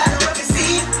whole wide world can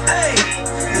see it. Hey,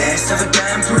 last of a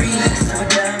dime breed. Last of a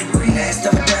dime breed. Last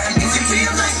of a dime breed. If you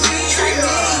feel like me,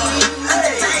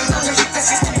 hey, that's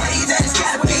just the way that it's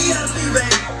gotta be.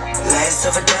 Last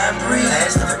of a dime breed.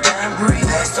 Last of a dime breed.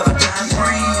 Last of a dime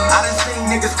breed. I done seen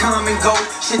niggas come and go.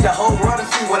 Shit, the whole world done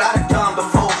seen what I done done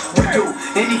before. We do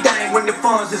anything when the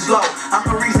funds is low. I'm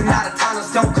the reason out of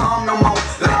towners don't come no more.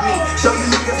 Let me show you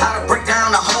niggas how to break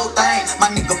down the whole thing. My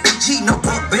nigga BG, no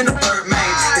book, been a bird man.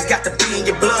 It's got to be in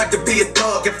your blood to be a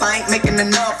thug. If I ain't making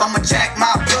enough, I'ma jack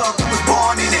my plug. I was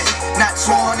born in it, not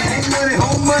sworn in it.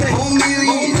 Home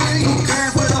million.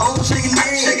 Time for the whole shaking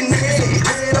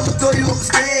head. I'ma throw you up the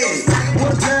stage.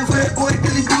 One time for that boy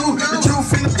Billy Blue. The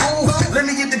truth in the booth. Let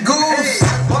me get the goose.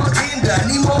 Bartender, I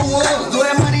need more one. Throw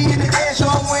that money in the air, show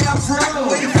 'em where I'm from.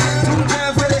 2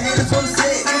 times for the haters on the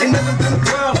set. Ain't never been a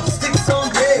problem. Sticks on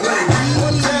dead.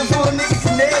 1 time for a nigga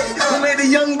connect. Who made the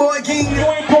young boy king? You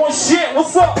ain't doing shit.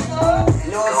 What's up?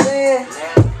 You know what I'm saying?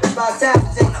 It's about time to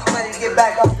take somebody to get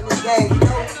back up in this game, you know?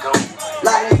 A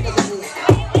lot of these niggas is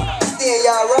still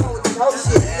y'all wrong with this whole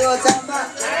shit, you know what I'm talking about?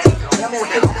 I'm gonna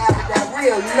put it out with that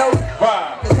real, you know?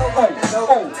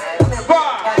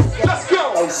 Let's go.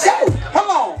 Oh, shit. Come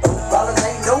on. Brothers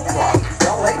ain't no problem.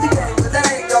 Don't hate the game, but that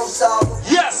ain't no solve.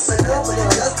 Yes. But no, but they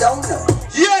just don't know.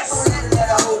 Yes. Let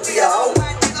a hoe be a hoe.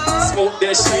 Smoke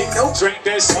that shit. Drink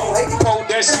that shit. Hold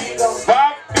that shit.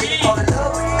 Vibe me. For the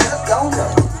love, we just don't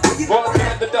know. Well,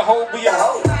 let the whole be a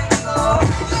hoe.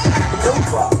 No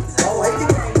problem. Don't hate the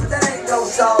game, but that ain't no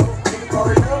solve. For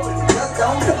the love, we just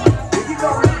don't know. If you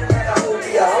gon' let a hoe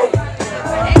be a hoe.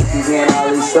 You hearing all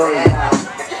these stories about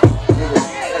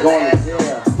niggas going to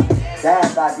jail,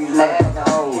 dying about these motherfucking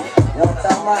hoes. You know what I'm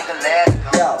talking about?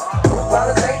 Yo,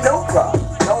 brothers ain't no problem.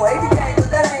 Don't hate the game, but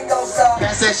that ain't gon' solve.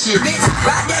 Pass that shit.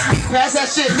 Pass that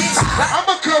shit.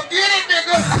 I'ma come get it,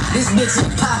 nigga. This bitch is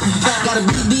poppin', got a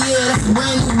BBL, that's a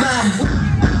brand new body.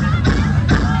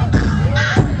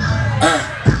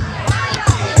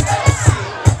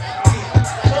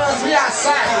 We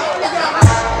outside.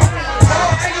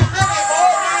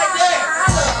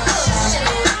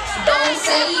 Don't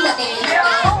say nothing.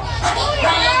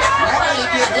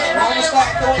 Stop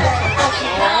throwing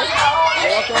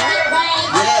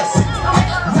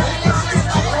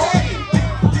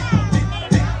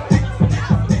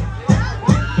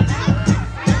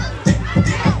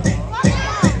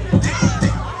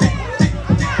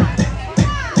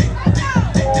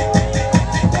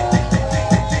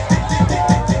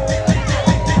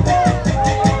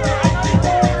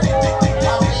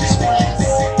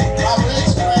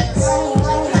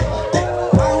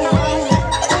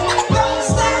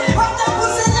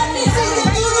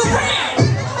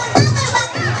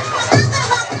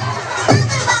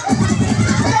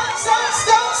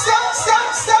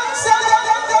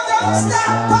don't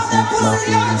stop. Pop that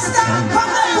pussy, don't stop. Pop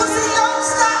that pussy, don't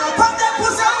stop. Pop that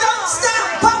pussy, don't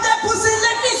stop. Pop that pussy,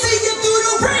 let me see you do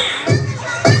the round.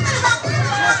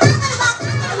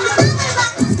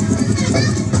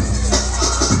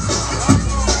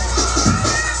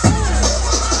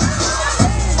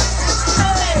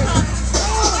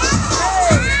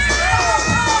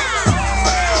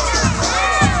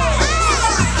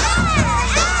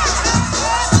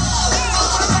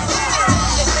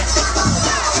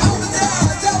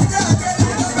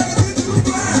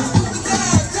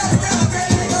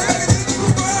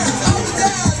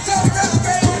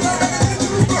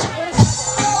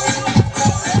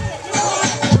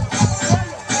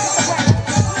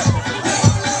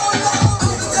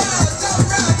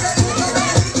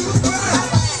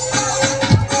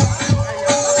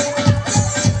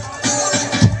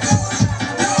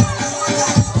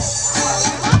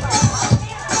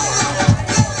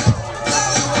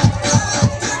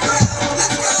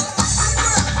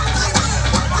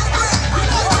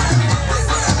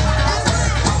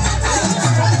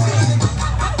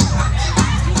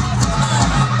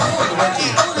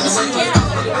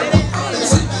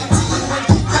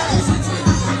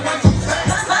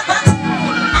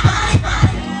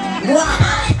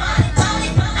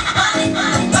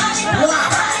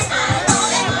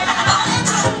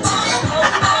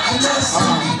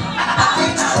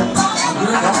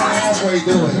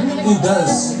 Who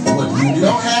does what you do?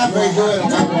 Don't halfway do it on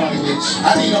my body, bitch.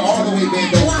 I need an all the way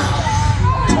bend over.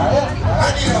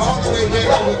 I need an all the way bend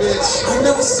over, bitch. I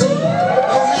never seen.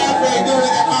 Don't halfway do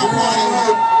it at my body,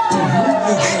 hoe.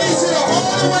 I need you to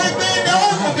all the way bend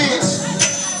over, bitch.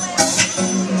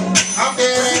 I'm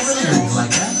dead ass serious.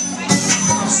 Like that?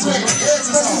 I'm sweating. Yes,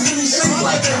 it's all. It's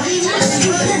like a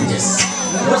religious.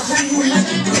 What can you make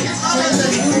it do?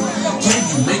 Can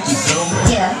you make it go?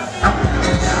 Yeah.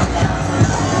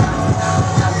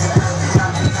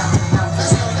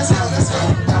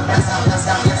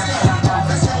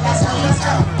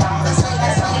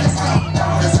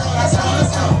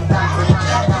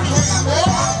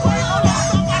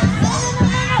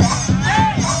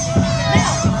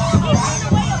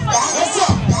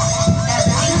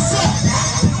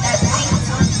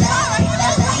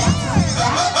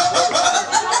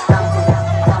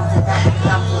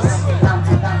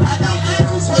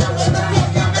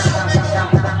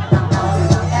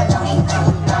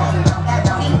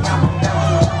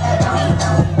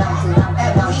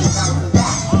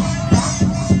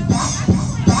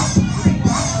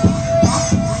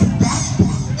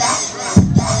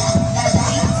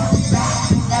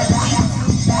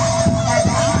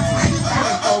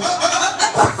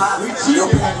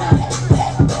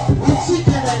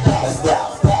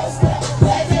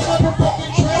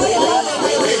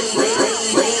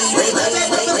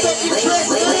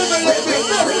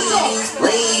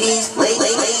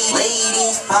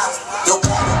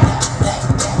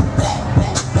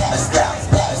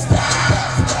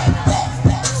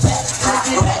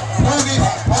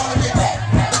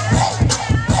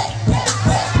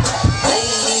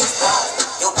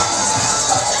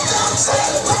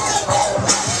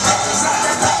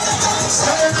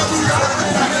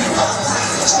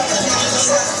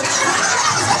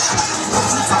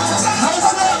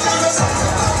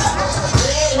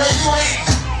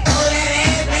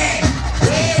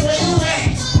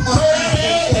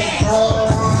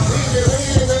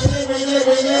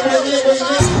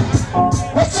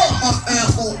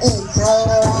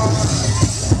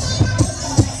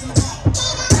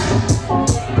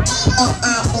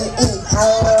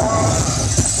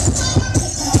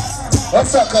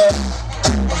 What's up, cuz?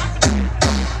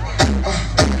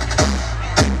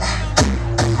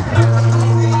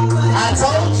 I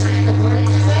told you to bring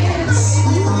his ass.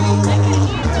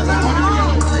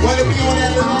 What if you on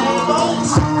that little boat?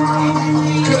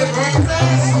 Could have bring his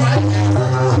ass, right?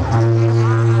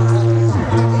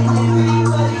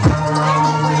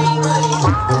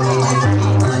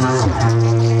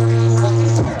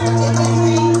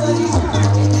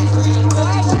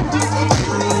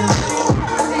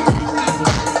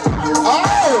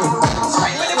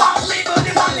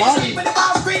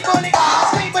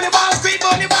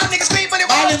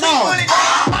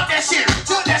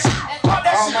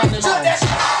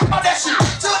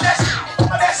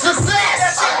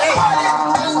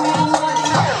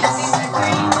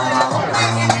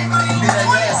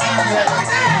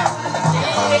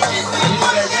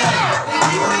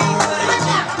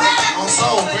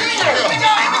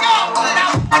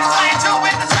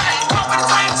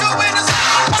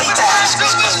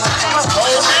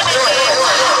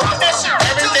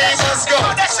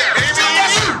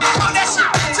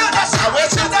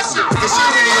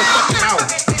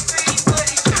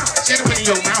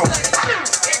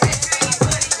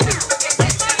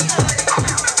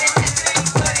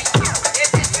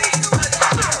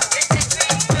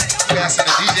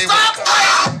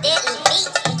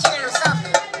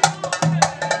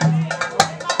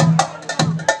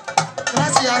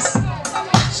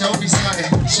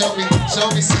 show me.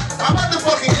 I'm about the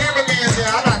fucking cameramans here.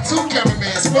 I got 2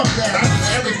 cameramans. Fuck that. I need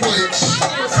every footage.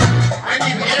 I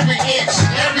need every inch,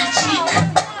 every cheek,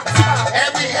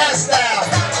 every hairstyle,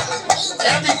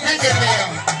 every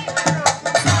fingernail,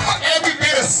 every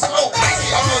bit of smoke. I need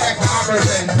all that for my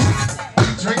birthday. We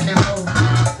drinking hoe,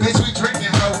 bitch. We drinking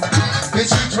hoe,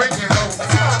 bitch. We drinking hoe,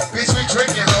 bitch. We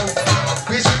drinking hoe,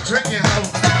 bitch. We drinking hoe.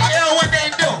 You know what they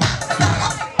do?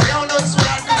 They don't know this what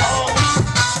I do all week.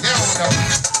 They don't know.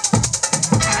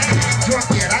 I ain't even drunk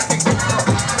yet. I think they're drunk.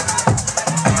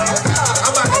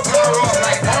 I'm about to blow off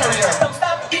like Mario.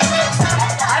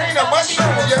 I need a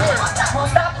mushroom, you heard?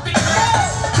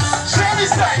 Shady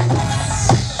say.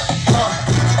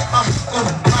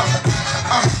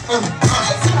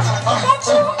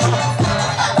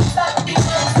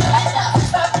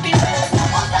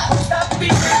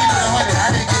 I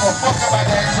didn't give a fuck about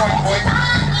that joint, boy.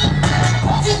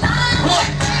 What?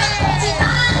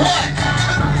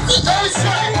 Shady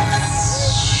say.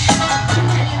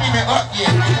 Ain't even up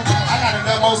yet. I got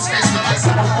enough more space to get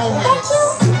some more with it.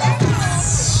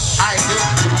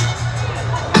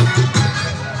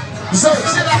 So,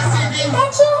 should I see me?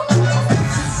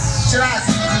 Should I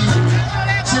see me?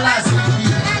 Should I see me?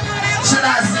 Should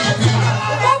I see me?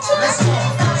 Let's go.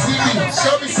 See me.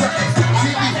 Show me something.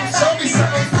 See me. Show me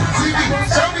something. See me.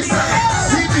 Show me something.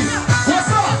 See me.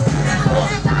 What's up?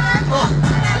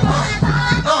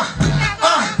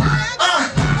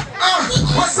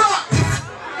 What's up?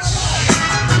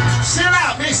 Chill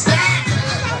out, big stack.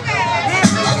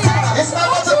 It's my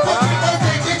motherfucking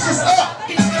birthday, bitches up.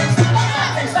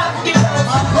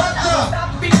 My brother.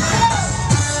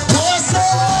 What's up?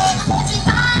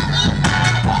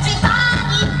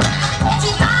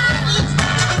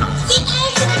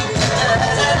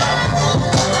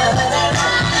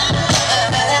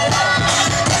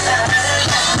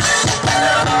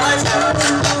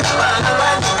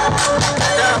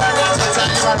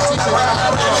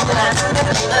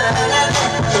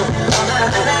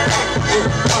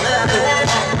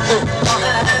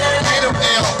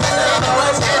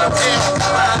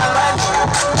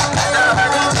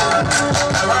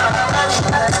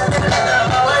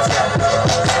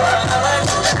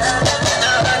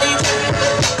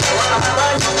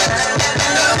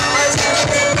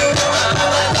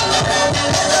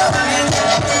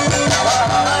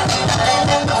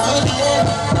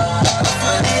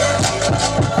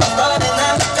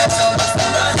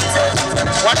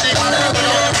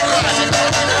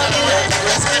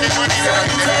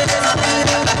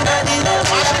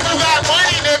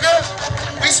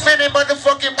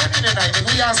 Motherfucking money tonight, nigga.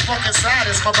 We on fucking side.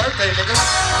 It's my birthday, nigga.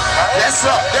 That's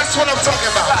up. That's what I'm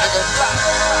talking about, nigga.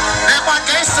 Now my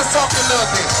gangsters talk a little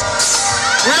bit.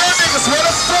 Real niggas, where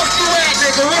the fuck you at,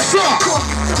 nigga? What's up?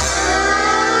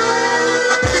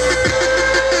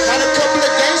 Got a couple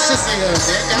of gangsters in here,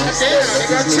 man. Goddamn, they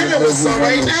got chillin' with some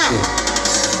right now.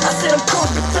 I said I'm caught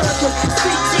the third one,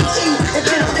 CTE. And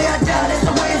then the day I die, that's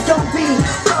the way it's gonna be.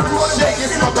 Shake,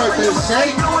 it's my birthday,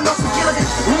 Shake. Going off some killers,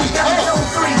 we got it on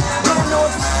 3. Going on.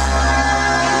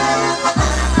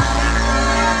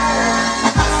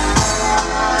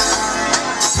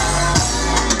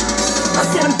 I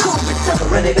said I'm caught the third.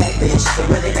 Run it back, bitch.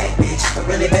 Run it back, bitch.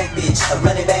 Run it back, bitch.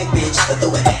 Run it back, bitch.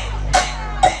 Throw it back.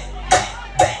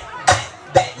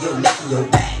 Yo, neck in your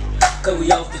back. Cause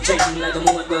we off the chasing like the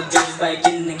moment bug judges back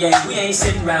in the game. We ain't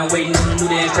sitting around waiting on the new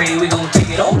dance train. We gon' take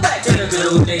it on back to the good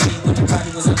old days when the party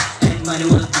was up and money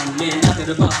was booming. Knock it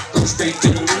about, go straight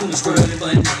to the room and squirrely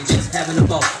but nigga just having a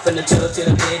ball. From the tub to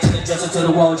the bed to the dresser to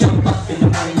the wall, jump up in the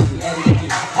morning and we at it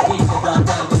again. We ain't the block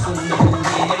while we're soon to boom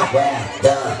in. Where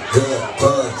the good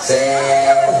pussy?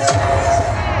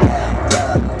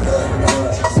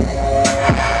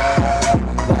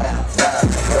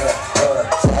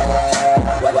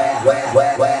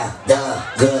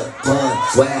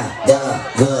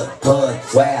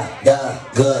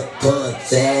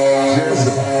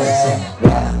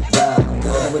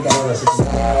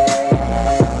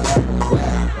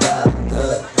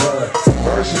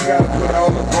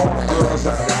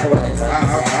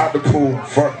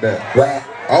 Fuck that.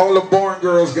 All the born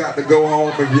girls got to go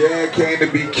home. If your ass came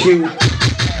to be cute,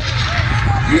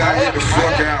 you gotta get the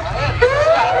fuck out.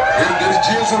 It's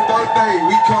Jizzle birthday.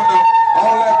 We come to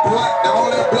all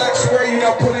that black spray you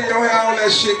done put in your hair, all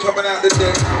that shit coming out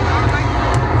today.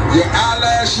 Your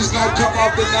eyelashes gonna come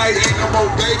off tonight. Ain't no more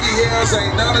baby hairs.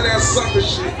 Ain't none of that sucker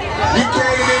shit. You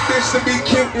came in this bitch to be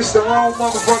cute. It's the wrong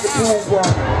motherfucking pool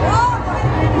party.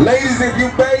 Ladies, if you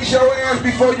bathe your ass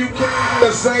before you came,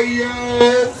 let's say yo.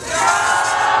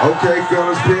 Okay,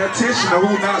 fellas, pay attention to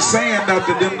who not saying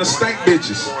nothing. Them the stank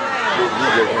bitches.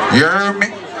 You heard me?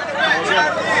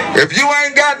 If you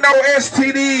ain't got no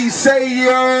STDs, say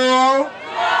yo.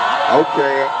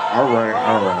 Okay, alright.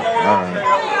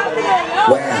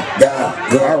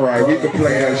 Alright, we can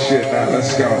play that shit now,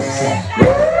 let's go.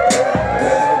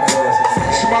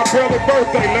 It's my brother's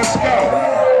birthday, let's go.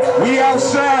 We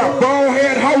outside,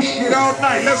 bonehead house shit all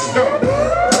night, let's go.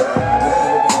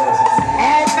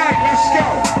 All night, let's go.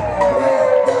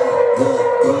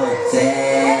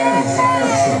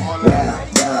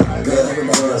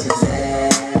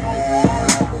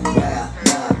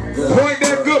 Point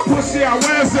that good pussy out,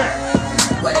 where's that?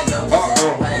 Where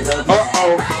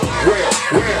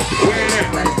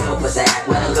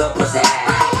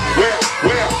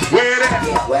that? Where that?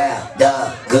 Where the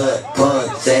good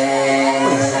pussy?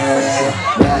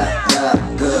 Where the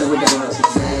good pussy?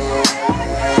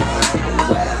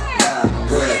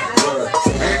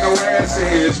 Ain't no ass in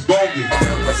here, it's bogey.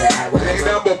 Ain't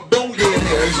nothing but bogey in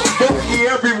here. It's bogey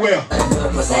everywhere.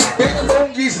 Big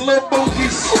bogeys, little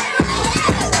bogeys.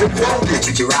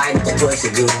 Treat you right if the pussy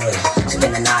good.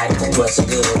 Spend the night if the pussy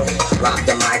good. Rock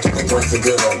the mic if the pussy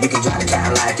good. You can drive the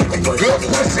Cadillac if the pussy good.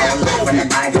 From the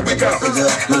night if the pussy good.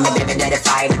 Me and baby daddy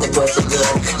fight if the pussy good.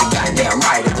 You goddamn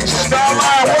right if the pussy good.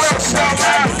 Starline, what up,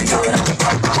 Starline?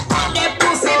 That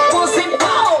pussy, pussy,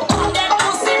 pop. That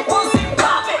pussy, pussy,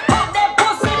 pop it. That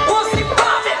pussy, pussy,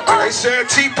 pop it. They said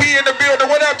TP in the building.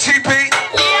 What up, TP?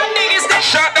 Yeah, niggas, that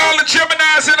Shout out all the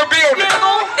Geminis in the building.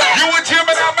 You and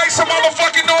Gemini, make some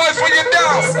motherfucking noise for your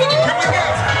dog. Here we go.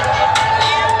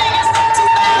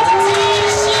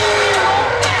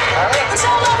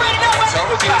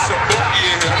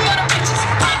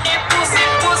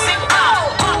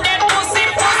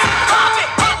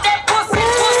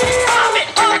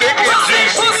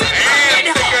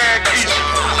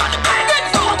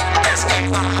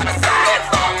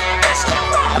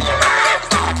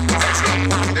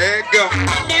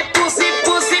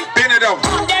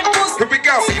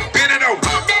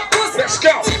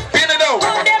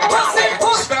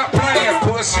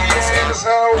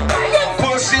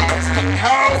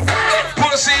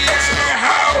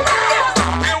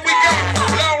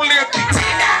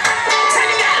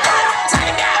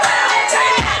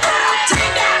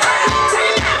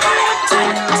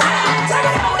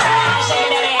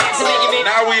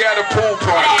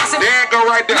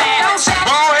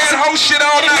 Shit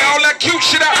all night, all that cute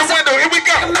shit out the window. Here we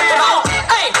go.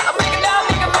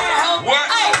 What?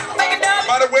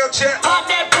 Might as well check.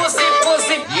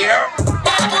 Yeah.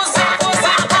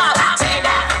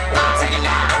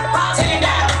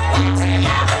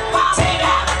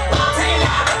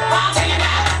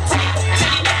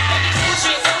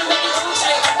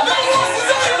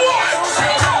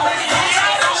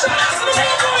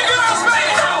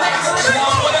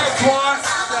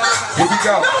 Here we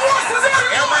go.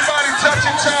 Everybody touch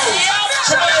your toes.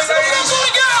 Come on, ladies. Here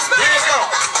you go. Here you go.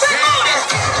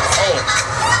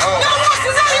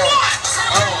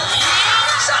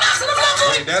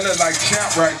 Wait, that look like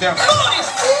Champ right there.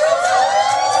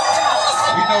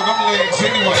 We know them legs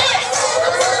anyway.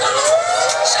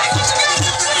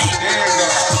 There you go.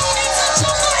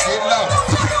 Get low.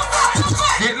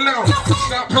 Get low.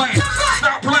 Stop playing.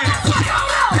 Stop playing.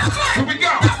 Here we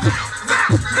go.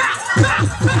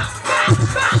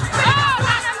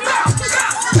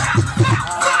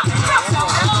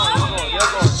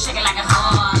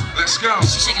 Let's go.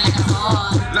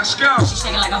 Let's go.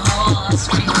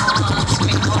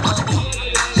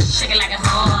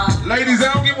 Ladies, I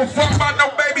don't give a fuck about no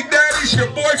baby daddies, your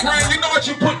boyfriend. You know what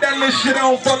you put that little shit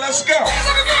on for. Let's go.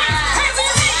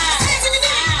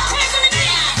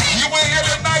 You ain't here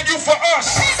tonight, you for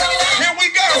us. Here we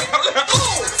go.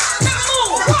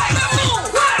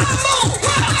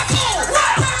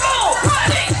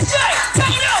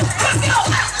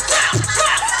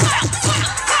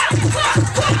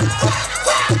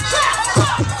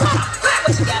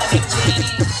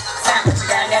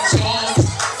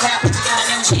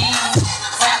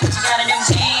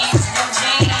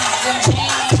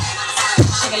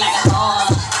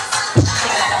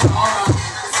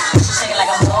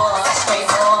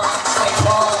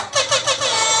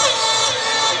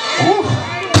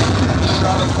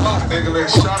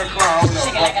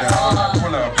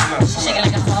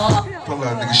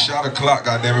 Shot o'clock,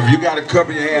 goddamn. If you got a cup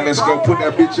in your hand, let's go put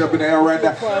that bitch up in the air right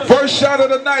now. First shot of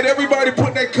the night. Everybody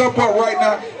put that cup up right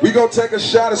now. We gonna take a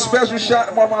shot, a special shot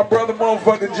to my brother,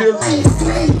 motherfucking Jizzle.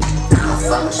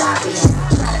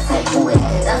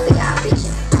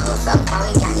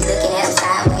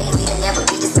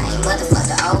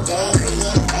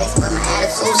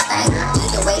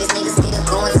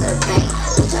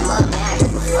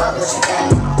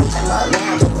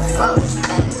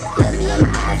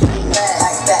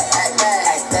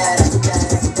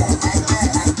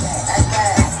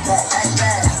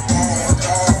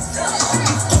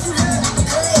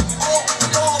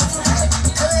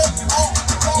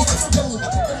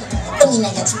 come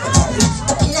in your throat, girl.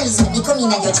 Up in eyes, let me come in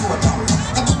your throat, girl.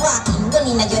 I be walking, gun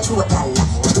in your throat, girl.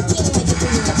 The thing where you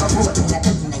come in your throat, girl.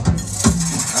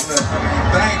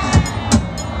 Thank you.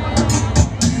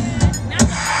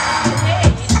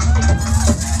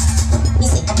 Me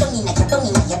say, I don't in your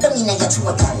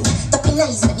throat, girl. Up in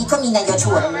eyes, let me come in your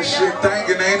throat. Well, this shit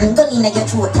thinking, ain't it? Gun in your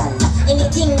throat, girl.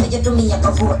 Anything where you do me, I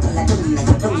go vote, girl. I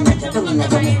don't in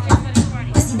your neck.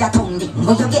 You see that tongue dick,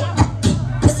 where you get that dick.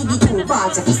 You see the two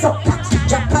balls of the suck that.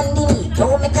 Drop on the knee,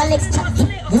 don't make a next chat.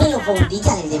 Me love how the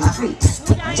girl them a freak.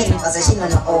 Jennifer says she don't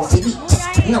know how to beat.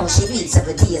 No, she beats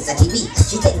every day as a beat.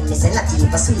 She tell me say not even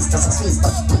sweet, so sweet,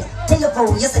 but yeah. Tell her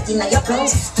how you set in your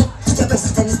clothes. Your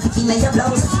breast and stick in your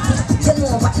blouse. You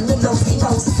know what me love the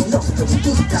most. You love to the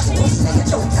deep black holes in your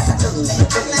throat. That's a tongue in your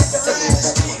throat.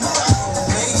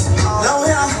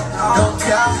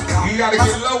 You gotta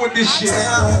get low with this shit.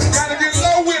 You gotta get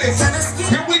low with it.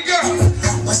 Here we go.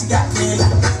 What she got me like,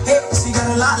 hey, she got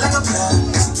a lot like a plan.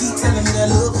 She keep telling me that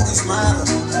little booty smile.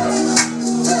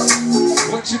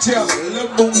 What you tell her?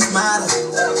 Little booty smile.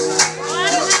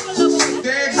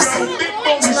 There you go, big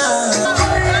booty smile.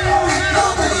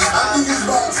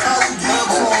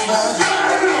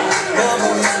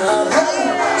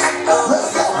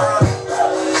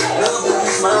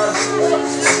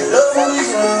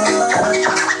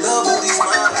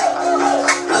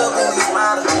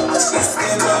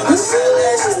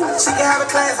 She can have a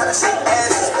class, how to shake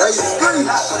asses. Hey, scream.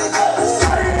 I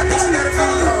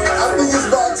think it's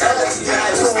about time to get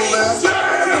to him, man.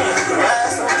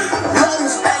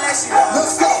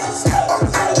 Let's go.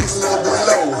 Get a little bit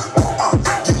lower.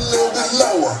 Get a little bit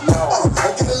lower.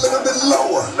 Get a little bit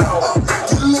lower.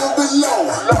 Get a little bit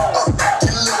lower.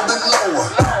 Get a little bit lower.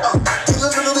 Get a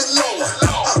little bit lower.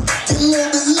 Get a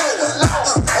little bit lower.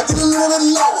 Get a little bit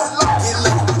lower. Get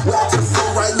low. Low to the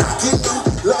floor right now. Get low.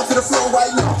 Low to the floor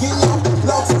right now. Get low.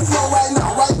 Low to the floor right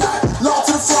now. Right now. Low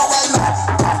to the floor right now.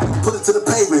 Put it to the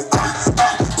pavement.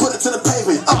 Put it to the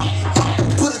pavement.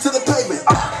 Put it to the pavement.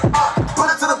 Put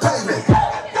it to the pavement.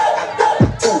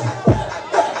 Ooh.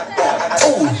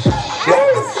 Ooh.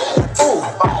 Ooh.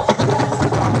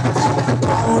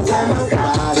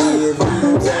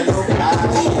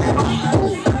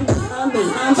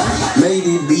 Made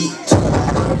it beat.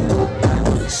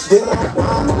 Still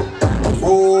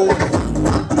oh,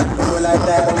 like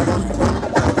that.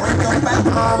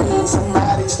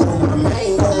 Somebody stole my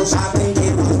mangoes. I think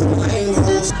it was the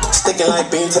mangoes. Sticking like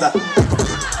bean to the.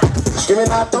 Screaming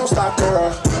out, don't stop,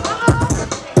 girl.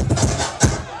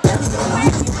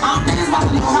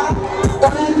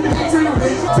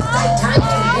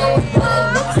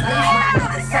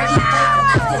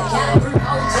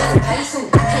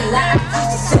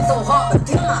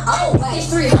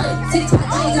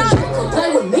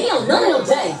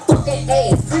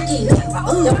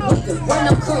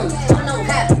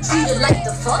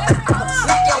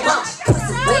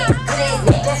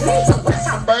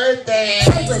 Birthday.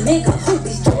 Nigga, who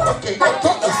be okay, he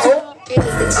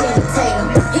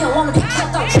don't want to be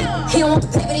kept on keep. He don't want the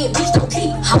baby that bitch don't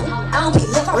keep. I don't be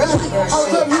left on keep.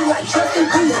 Hold up, me like Justin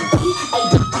Bieber.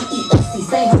 A-D-E-E-S-C,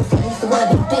 same whole thing. Used to wanna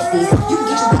be besties. You can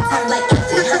get your return like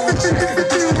empty. I don't want you to be the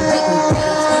break me.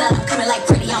 When I'm coming like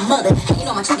pretty, I'm mother. And you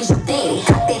know my chick is your daddy.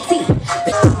 Hot that tea.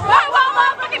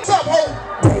 What's up, ho?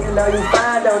 You know you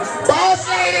fine, don't you? Boss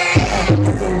lady!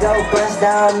 You can go bust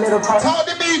down middle part. Talk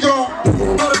to me, girl.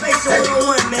 Motivation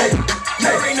 101, man. You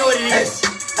already know what it is.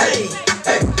 Hey,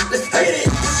 let's get it.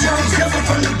 Young Jizzle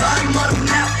from the bottom of the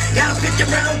map. Got a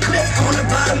 50-round clip on the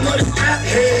bottom of the strap.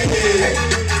 Hey.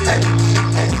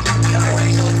 You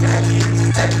already know what time it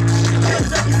is.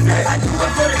 I do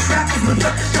it for the trappers with the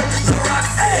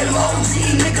rocks. Hey, OG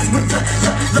niggas with the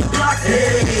blocks.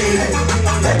 Hey.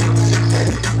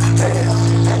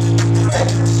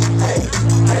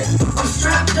 I'm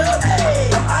strapped up. Hey.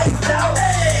 I'm iced out.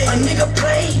 Hey. A nigga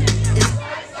play.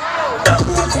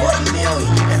 $250,000,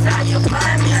 that's how you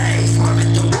find me. Hey,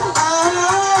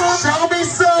 show me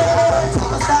some.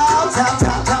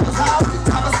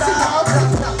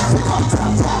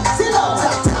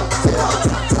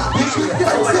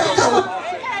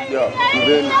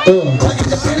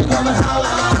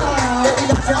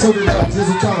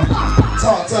 Jizzle,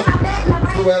 talk to me.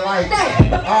 Do it like I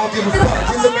don't give a fuck.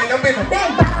 Jizzle, man, I'm in the.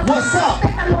 What's up?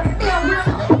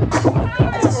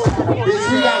 Bitch,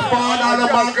 we got $5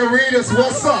 margaritas.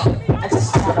 What's up?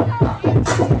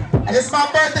 It's my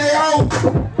birthday, ho.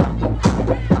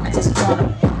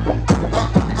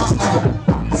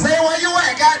 Say where you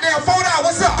at, goddamn. $4.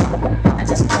 What's up?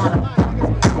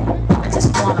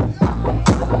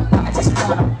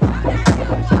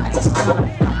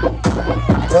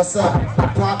 What's up?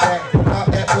 Pop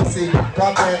that pussy,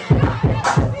 pop that.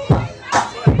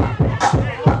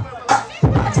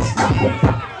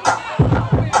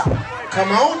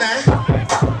 Come on now.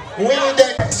 We ain't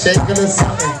that shaking or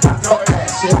something. Fuck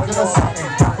that, shaking or something.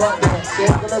 Fuck that,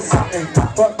 shaking or something.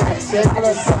 Fuck that, shaking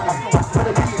or something. Put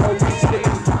a beat on this to the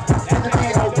beat. And the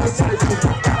beat on this to the beat.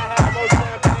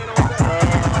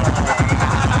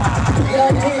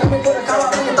 Yeah, let me put a car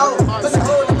up in the door. Put some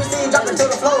hood, let me see you drop it to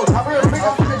the floor. I real freak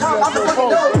up in the drop, I'm the fucking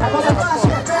dope. I'm on the fly,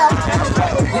 shit, trap.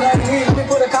 Yeah, let me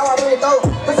put a car up in the door.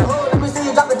 Put some hood, let me see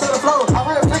you drop it to the floor. I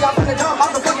real freak up in the drop,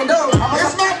 I'm the fucking dope.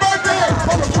 It's my birthday!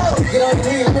 On the floor. Yeah,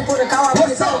 let me put a car up in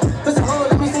the door. Put some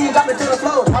hood, let me see you drop it to the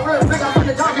floor. I real freak up in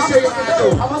the drop, I'm the fucking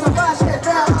dope. I'm on the fly, shit,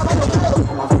 trap. I'm on the floor.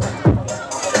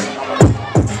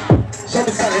 Show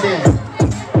me something there.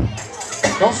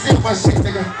 Don't steal my shit,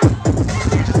 nigga.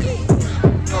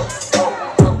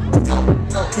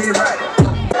 Get it right.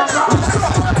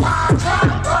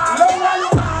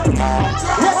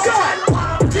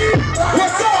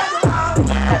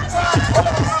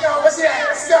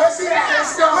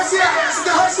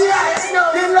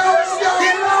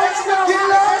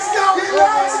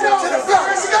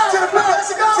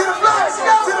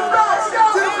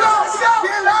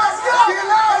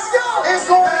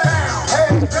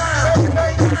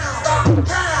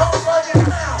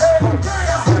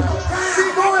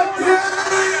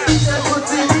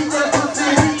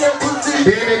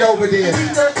 Over there.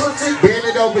 Bend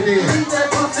it over there.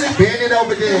 Bend it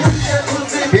over there.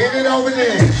 Bend it over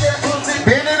there.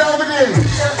 Bend it over there.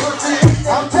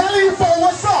 I'm telling you for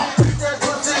what's up.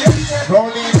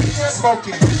 Rolling,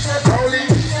 smoking. Rolling,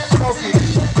 smoking.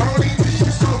 Rolling,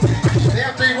 smoking.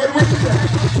 Damn thing, what do we do?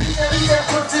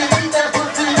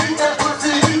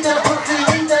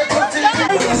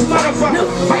 This motherfucker.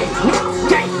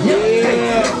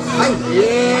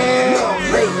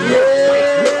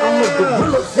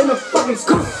 In the fucking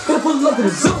scoop, gonna pull up to the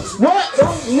zoo. What?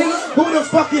 Nigga, who the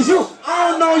fuck is you? I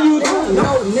don't know you.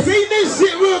 No, nigga. See this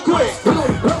shit real quick.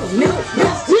 Nigga,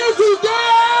 It's Jizzle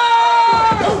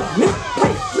down.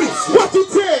 What you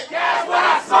said? That's what I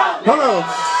saw. Hold on.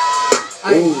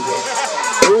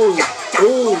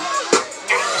 Ooh.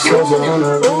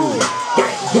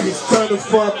 Turn the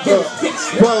fuck up.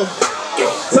 Whoa.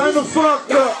 Turn the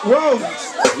fuck up. Whoa.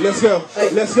 Let's go.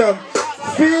 Let's go.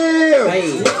 Feel.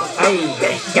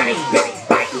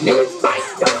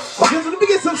 Jizzle, let me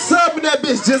get some sub in that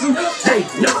bitch, Jizzle.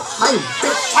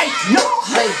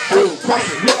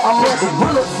 I'm a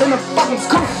gorilla in the fucking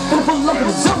scoop, gonna pull up to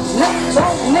the zoo.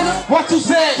 Nigga, what you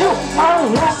said?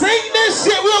 Sing this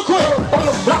shit real quick.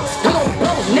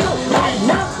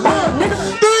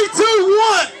 3, 2,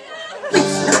 1.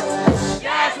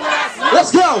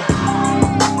 Let's go.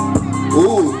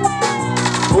 Ooh.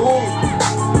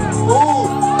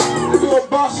 You a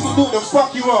boss, you do the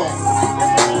fuck you on.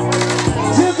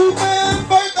 Jizzle man,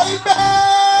 birthday man.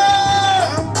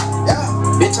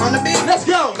 bitch on the beat. Let's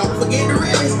go. Don't forget the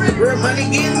real money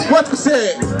getting. What you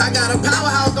said? I got a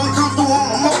powerhouse, don't come through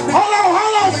on my moped.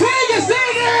 Hold on, sing it.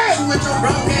 You with your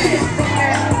broke ass.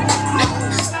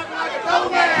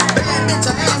 Bad bitch,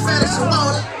 I ain't fat as you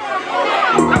want it.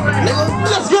 Nigga,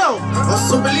 let's go. I'm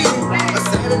super lit. I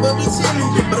savage but be chillin'.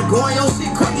 But I go on your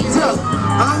shit quickly.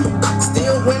 I'm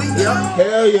still winning, yeah.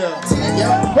 Hell yeah.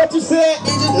 Yeah. What you said?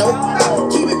 Nope.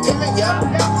 Keep it pimpin', yeah.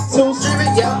 Too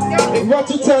strippin', yeah. What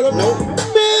you tell them? Nope.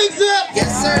 Mix up.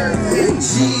 Yes, sir.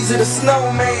 G's of the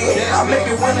snowman. I make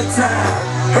it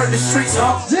wintertime. Heard the streets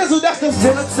off. Jizzle, that's the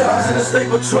dinner time. In the state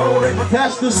patrol, they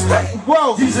that's the state.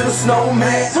 Whoa. G's of the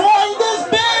snowman. Swing this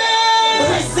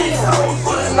bitch. 36 hoes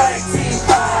for the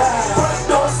 19.5. Front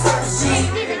door service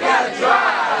sheet. Nigga gotta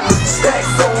drive.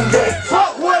 Stacks on deck.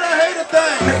 Fuck what I hate a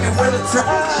thing. Make it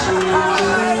wintertime.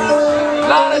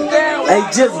 Hey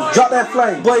Jizzle, drop that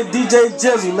flame. Boy DJ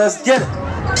Jizzle, let's get it.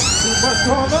 What's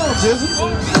going on, Jizzle?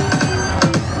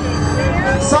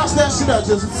 Sauce that shit up,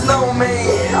 Jizzle. Snowman,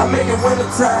 I make it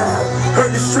wintertime.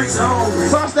 Heard the streets hungry.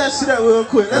 Sauce that shit up real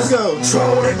quick. Let's go.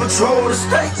 They patrol the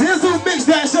state. Jizzle mix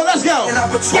that shit. Let's go. And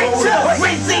I patrol the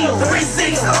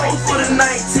 36 hoes for the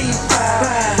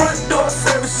 19.5. Front door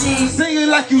service sheet. Sing it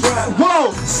like you.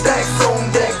 Whoa. Stacks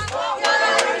on deck.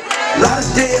 Lot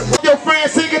of dead. Your friend,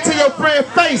 sing it to your friend's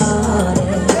face.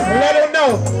 Let him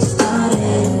know.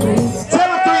 Tell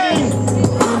him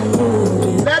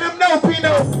 3D. Let him know,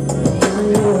 Pino.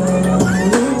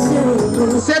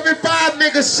 75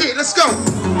 nigga shit. Let's go.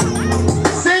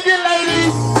 Sing it,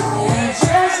 ladies.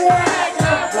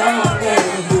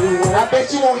 I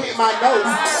bet you won't hit my note.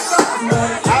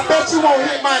 I bet you won't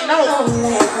hit my note.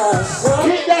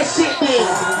 Hit that shit, then.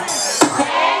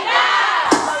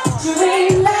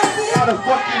 How the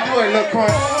fuck you do it, Lil'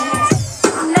 Corn?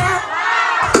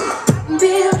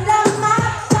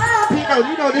 Pino,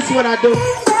 you know this is what I do.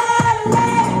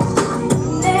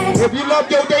 If you love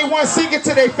your day one, sing it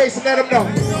to their face and let them know.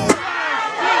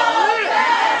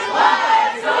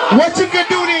 What you can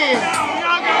do then?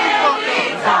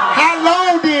 How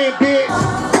long then, bitch?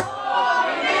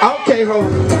 Okay, ho.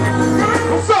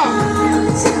 What's up?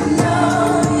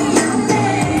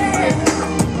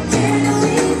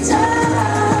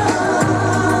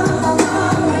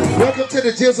 Welcome to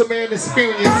the Jizzle Man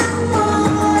Experience.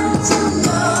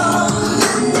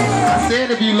 I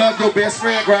said if you love your best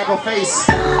friend, grab her face.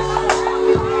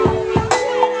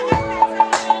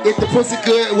 If the pussy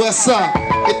good, what's up?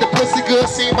 If the pussy good,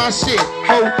 see my shit,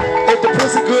 ho. If the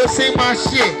pussy good, see my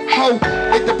shit, ho.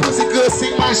 If the pussy good,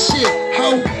 see my shit,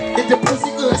 ho. If the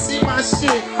pussy good, see my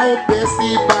shit, ho.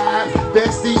 Bestie vibes,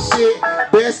 bestie shit,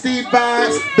 bestie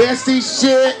vibes, bestie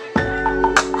shit. I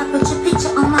put your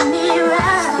picture on my mirror.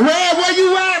 Red, where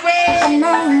you at, Red? Your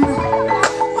name.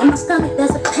 On my stomach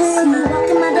there's a pain. You walk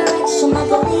in my direction, I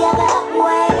go the other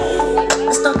way.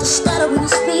 I start to stutter when you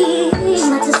speak.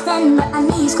 Not to stand on my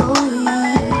knees, go weak.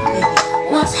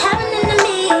 What's happening to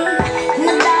me? In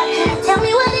the dark, can you tell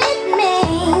me what it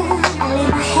means? I lay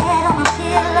my head on my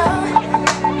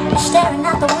pillow, staring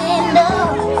out the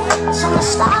window. So I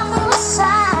stop on the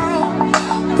side.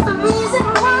 It's the reason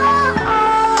why.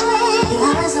 The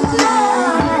eyes of my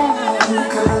mind, you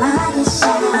come like a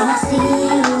shot when I see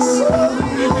you.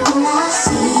 When I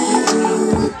see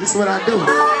you. This is what I do.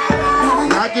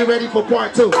 Now get ready for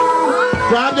part 2.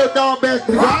 Grab your dog, bestie.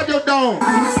 Grab your dog.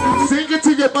 Sing it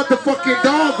to your motherfucking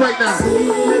dog right now.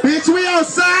 Bitch, we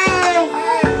outside.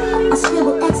 I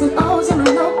scribble X and O's in my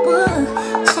notebook.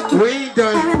 We ain't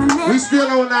done. We still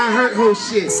on our hurt hoe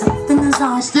shit.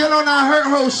 Still on our hurt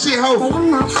hoe shit, ho.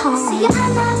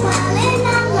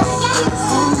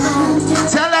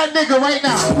 Tell that nigga right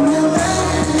now.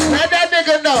 Let that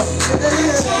nigga know.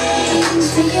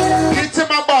 Get to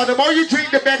my bar. The more you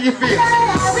drink, the better you feel.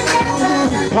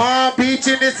 Palm Beach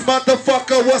in this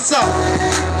motherfucker. What's up?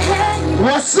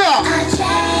 What's up?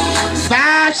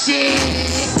 Five shit.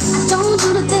 I don't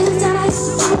do the things that I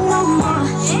used to do no more.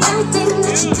 Everything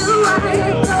that you do, I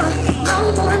adore. No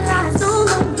more lies, no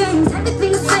more games.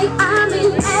 Everything you say, I'm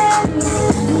in heaven.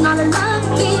 And all the love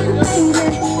you give,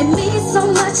 baby, it means so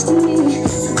much to me.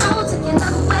 So I'll take it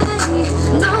away.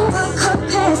 No one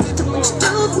compares to what you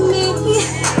do for me.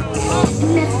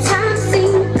 And every time I see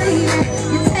you, baby,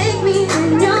 you take me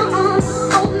in your arms.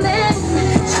 Oh man,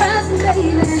 trust me,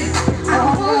 baby, I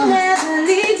won't ever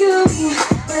leave you.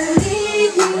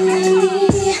 Believe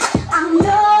me, I'm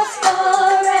yours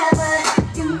forever.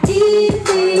 You need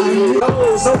me.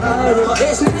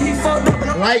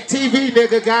 Like TV,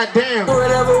 nigga, goddamn.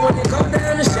 Whatever when it go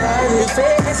down the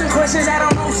shine. Some questions I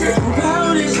don't know shit. I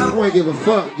don't give a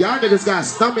fuck. Y'all niggas got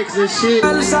stomachs and shit.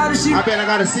 I bet I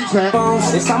got a six-pack. Y'all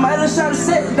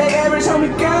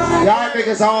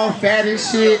niggas all fat and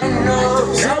shit.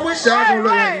 I wish y'all gonna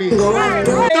look like me.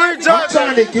 I'm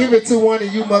trying to give it to one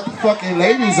of you motherfucking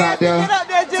ladies out there.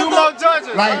 2 more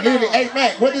judges. Like literally, hey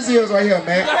Matt, what this is right here,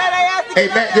 man? Hey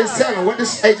Matt, just tell him what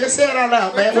this. Hey, just say it out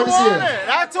loud, man. What this is?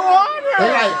 That's 200.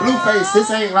 They like Blueface. This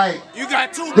ain't like. You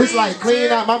got 2 This like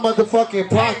clean out my motherfucking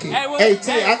pocket. Hey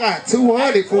T, I got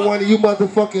 200 for one of you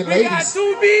motherfucking ladies. You got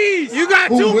 2 B's. You got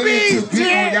 2 who willing B's. to be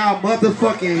on y'all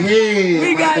motherfucking head.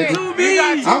 We got 2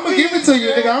 B's. I'ma give it to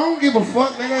you, nigga. I don't give a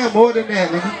fuck, nigga. More than that,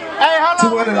 nigga. Hey,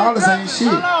 hold on. $200 ain't shit.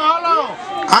 Hold on.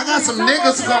 I got some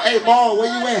niggas who go, hey, Ball, where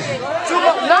you at?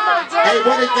 Hey,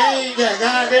 where the gang at?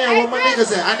 Goddamn, where my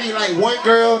niggas at? I need like 1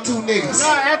 girl, 2 niggas.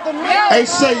 Hey,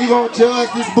 Shay, you gonna judge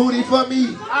this booty for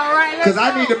me? Cause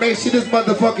I need to make sure this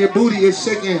motherfucking booty is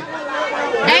shaking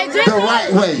the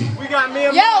right way.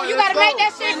 Yo, you gotta make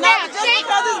that shit now, chick.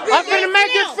 I'm finna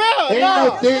make it feel. Ain't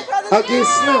no thick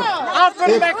against slim. I'm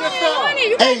finna make it feel.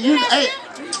 Hey,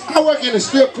 I work in a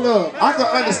strip club. I can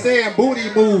understand booty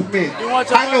movement.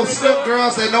 I know strip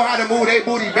girls that know how to move their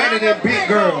booty better than big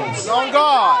girls. On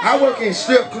God. I work in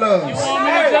strip clubs.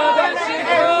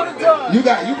 You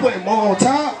putting more on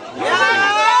top? You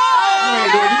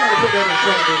ain't doing it. You gotta put that in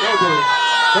front of me. Don't do it.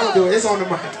 Don't do it. It's on the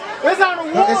mic. It's on the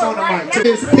wall. It's on the mic. To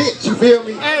this bitch, you feel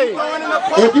me? Hey.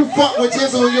 If you fuck with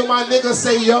Jizzle, you my nigga,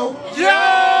 say yo.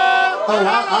 Oh,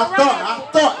 I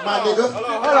thought, my nigga.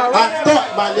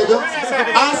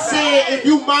 I said, if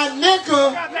you my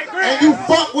nigga and you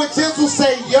fuck with Jizzle,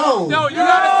 say yo. No, you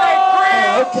gotta say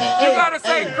crib. Okay. You gotta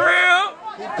say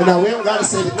crib. No, we don't gotta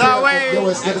say the crib. No, yo,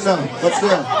 it's good enough. Let's go.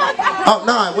 Oh,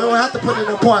 no, we don't have to put it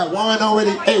in the part. Juan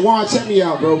already. Hey, Juan, check me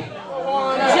out, bro.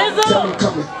 Tell me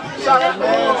coming.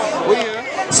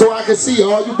 So I can see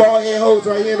all you bald head hoes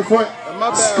right here in the front.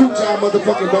 Scoot y'all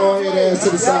motherfucking bald head ass to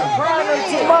the side.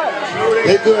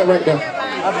 They good right now.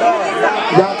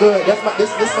 Y'all good. That's my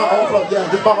this my own flow. Yeah,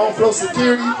 this my own flow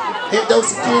security. if those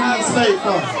security is paid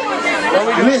for.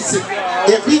 Listen,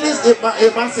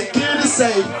 if my security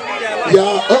say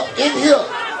y'all up in here,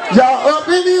 y'all up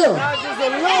in here.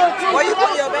 Where you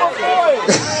put your back?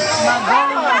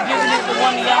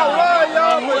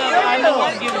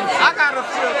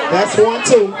 That's 1,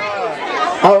 2.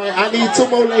 All right, I need 2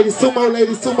 more ladies, 2 more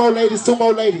ladies, 2 more ladies, 2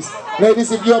 more ladies.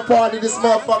 Ladies, if you're a part of this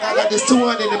motherfucker, I got this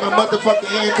 200 in my motherfucking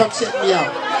hand. Come check me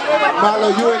out. Marlo,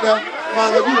 you in there?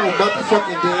 Marlo, you don't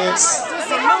motherfucking dance.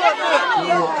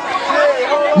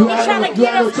 You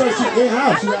have no choice. You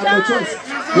in-house. You have no choice.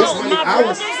 This many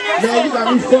hours. Man, you got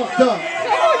me fucked up.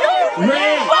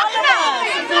 Red.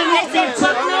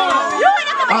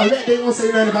 Oh, they gonna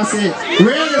say nothing if I said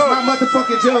Red is my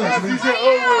motherfucking judge, man.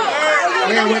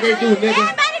 Man, what they do, nigga?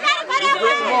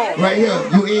 Right here,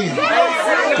 you in.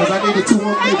 Cause I needed 2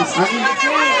 more ladies.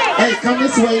 Hey, come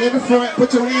this way in the front.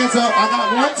 Put your hands up. I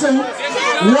got 1, 2.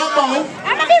 1 more.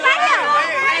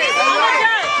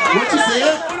 What you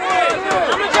said?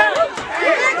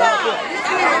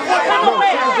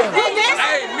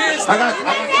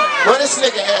 Where this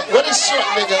nigga at? Where this short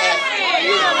nigga at?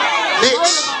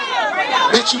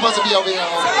 Bitch, you must be over here.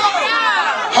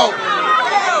 Ho.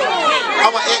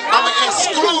 I'ma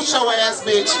exclude your ass,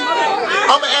 bitch.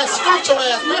 I'ma exclude your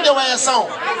ass. Bring your ass on.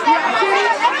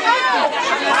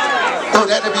 Oh,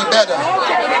 that'd be better.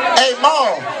 Hey,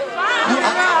 Maul.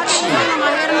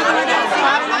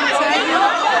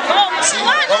 See,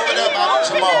 over there,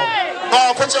 Jamal.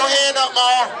 Maul, put your hand up,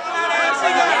 Maul.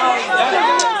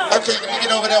 Okay, let me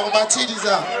get over there with my titties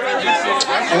out. 1,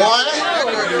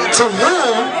 2,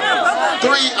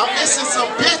 3. I'm missing some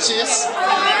bitches.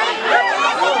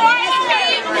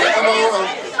 Come on.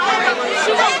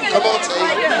 Come on, Tay.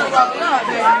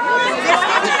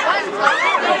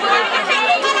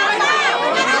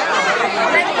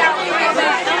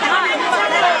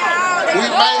 We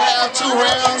might have 2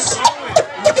 rounds.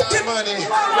 We got money. I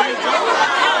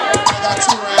got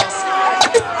 2 rounds.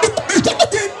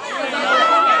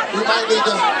 We might need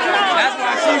to.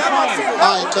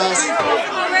 Alright, cuz.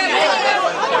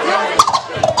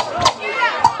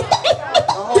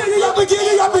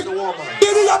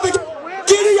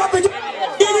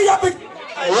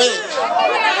 Wait.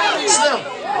 Slim,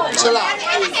 chill out.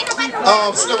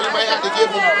 Slim, you might have to give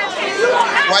him.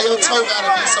 Why your toe gotta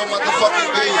be so motherfucking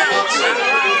big, bitch?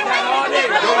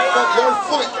 Your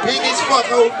foot big as fuck,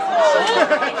 ho.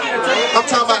 I'm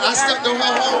talking about I stepped on her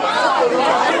home.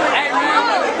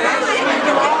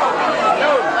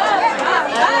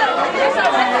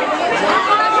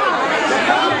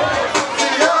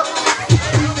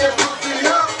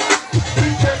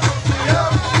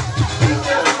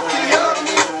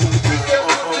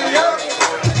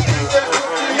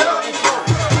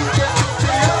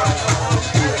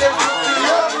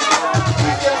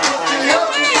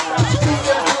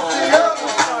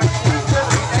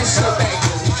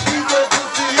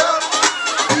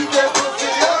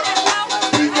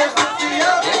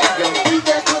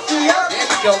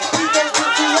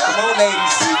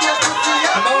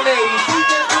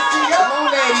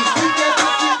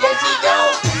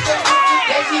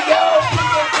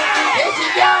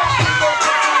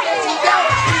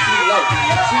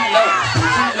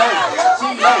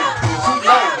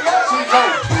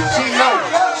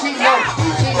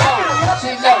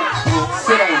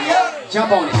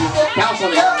 Jump on it. Bounce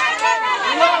on it.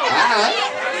 Alright.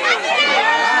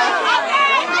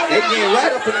 They getting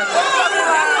right up in that.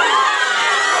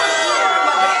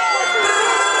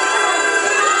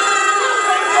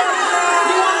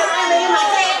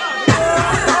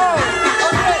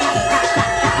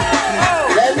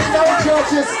 Let me know,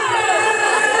 judges.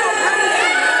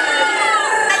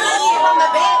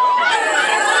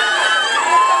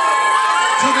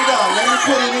 Turn it on. Let me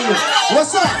put it in.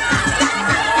 What's up?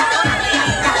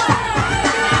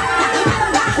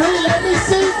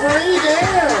 Free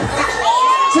there.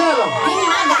 Tell them.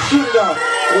 Shoot it up.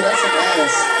 Oh, that's some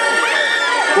ass.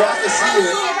 Well, I can see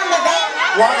it.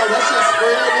 Wow, that shit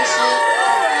spread and shit.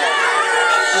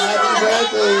 Happy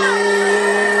birthday.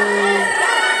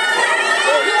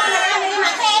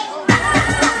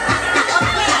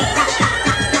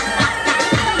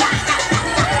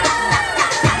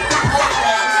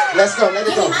 Let's go. Let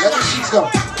it go. Let the sheets go.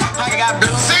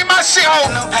 See my shit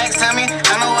on. No packs, tell me,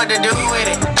 I know what to do with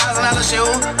it. $1,000 shoe,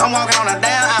 I'm walking on a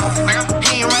damn house.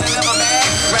 He ain't running up a bag,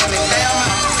 running his damn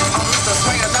mouth. I'm Mr.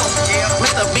 Swing a dope, yeah,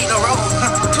 Mr. Beat the road.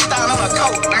 2,000 on a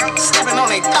coat, stepping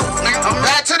on a throat. I'm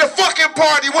back to the fucking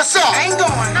party, what's up? Ain't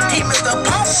going, he Mr.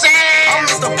 Pussy. I'm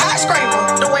Mr. Pie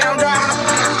Scraper, the way I'm driving.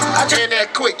 I get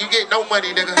that quick, you get no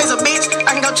money, nigga. As a bitch,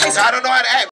 I can go chase. I don't know how to act.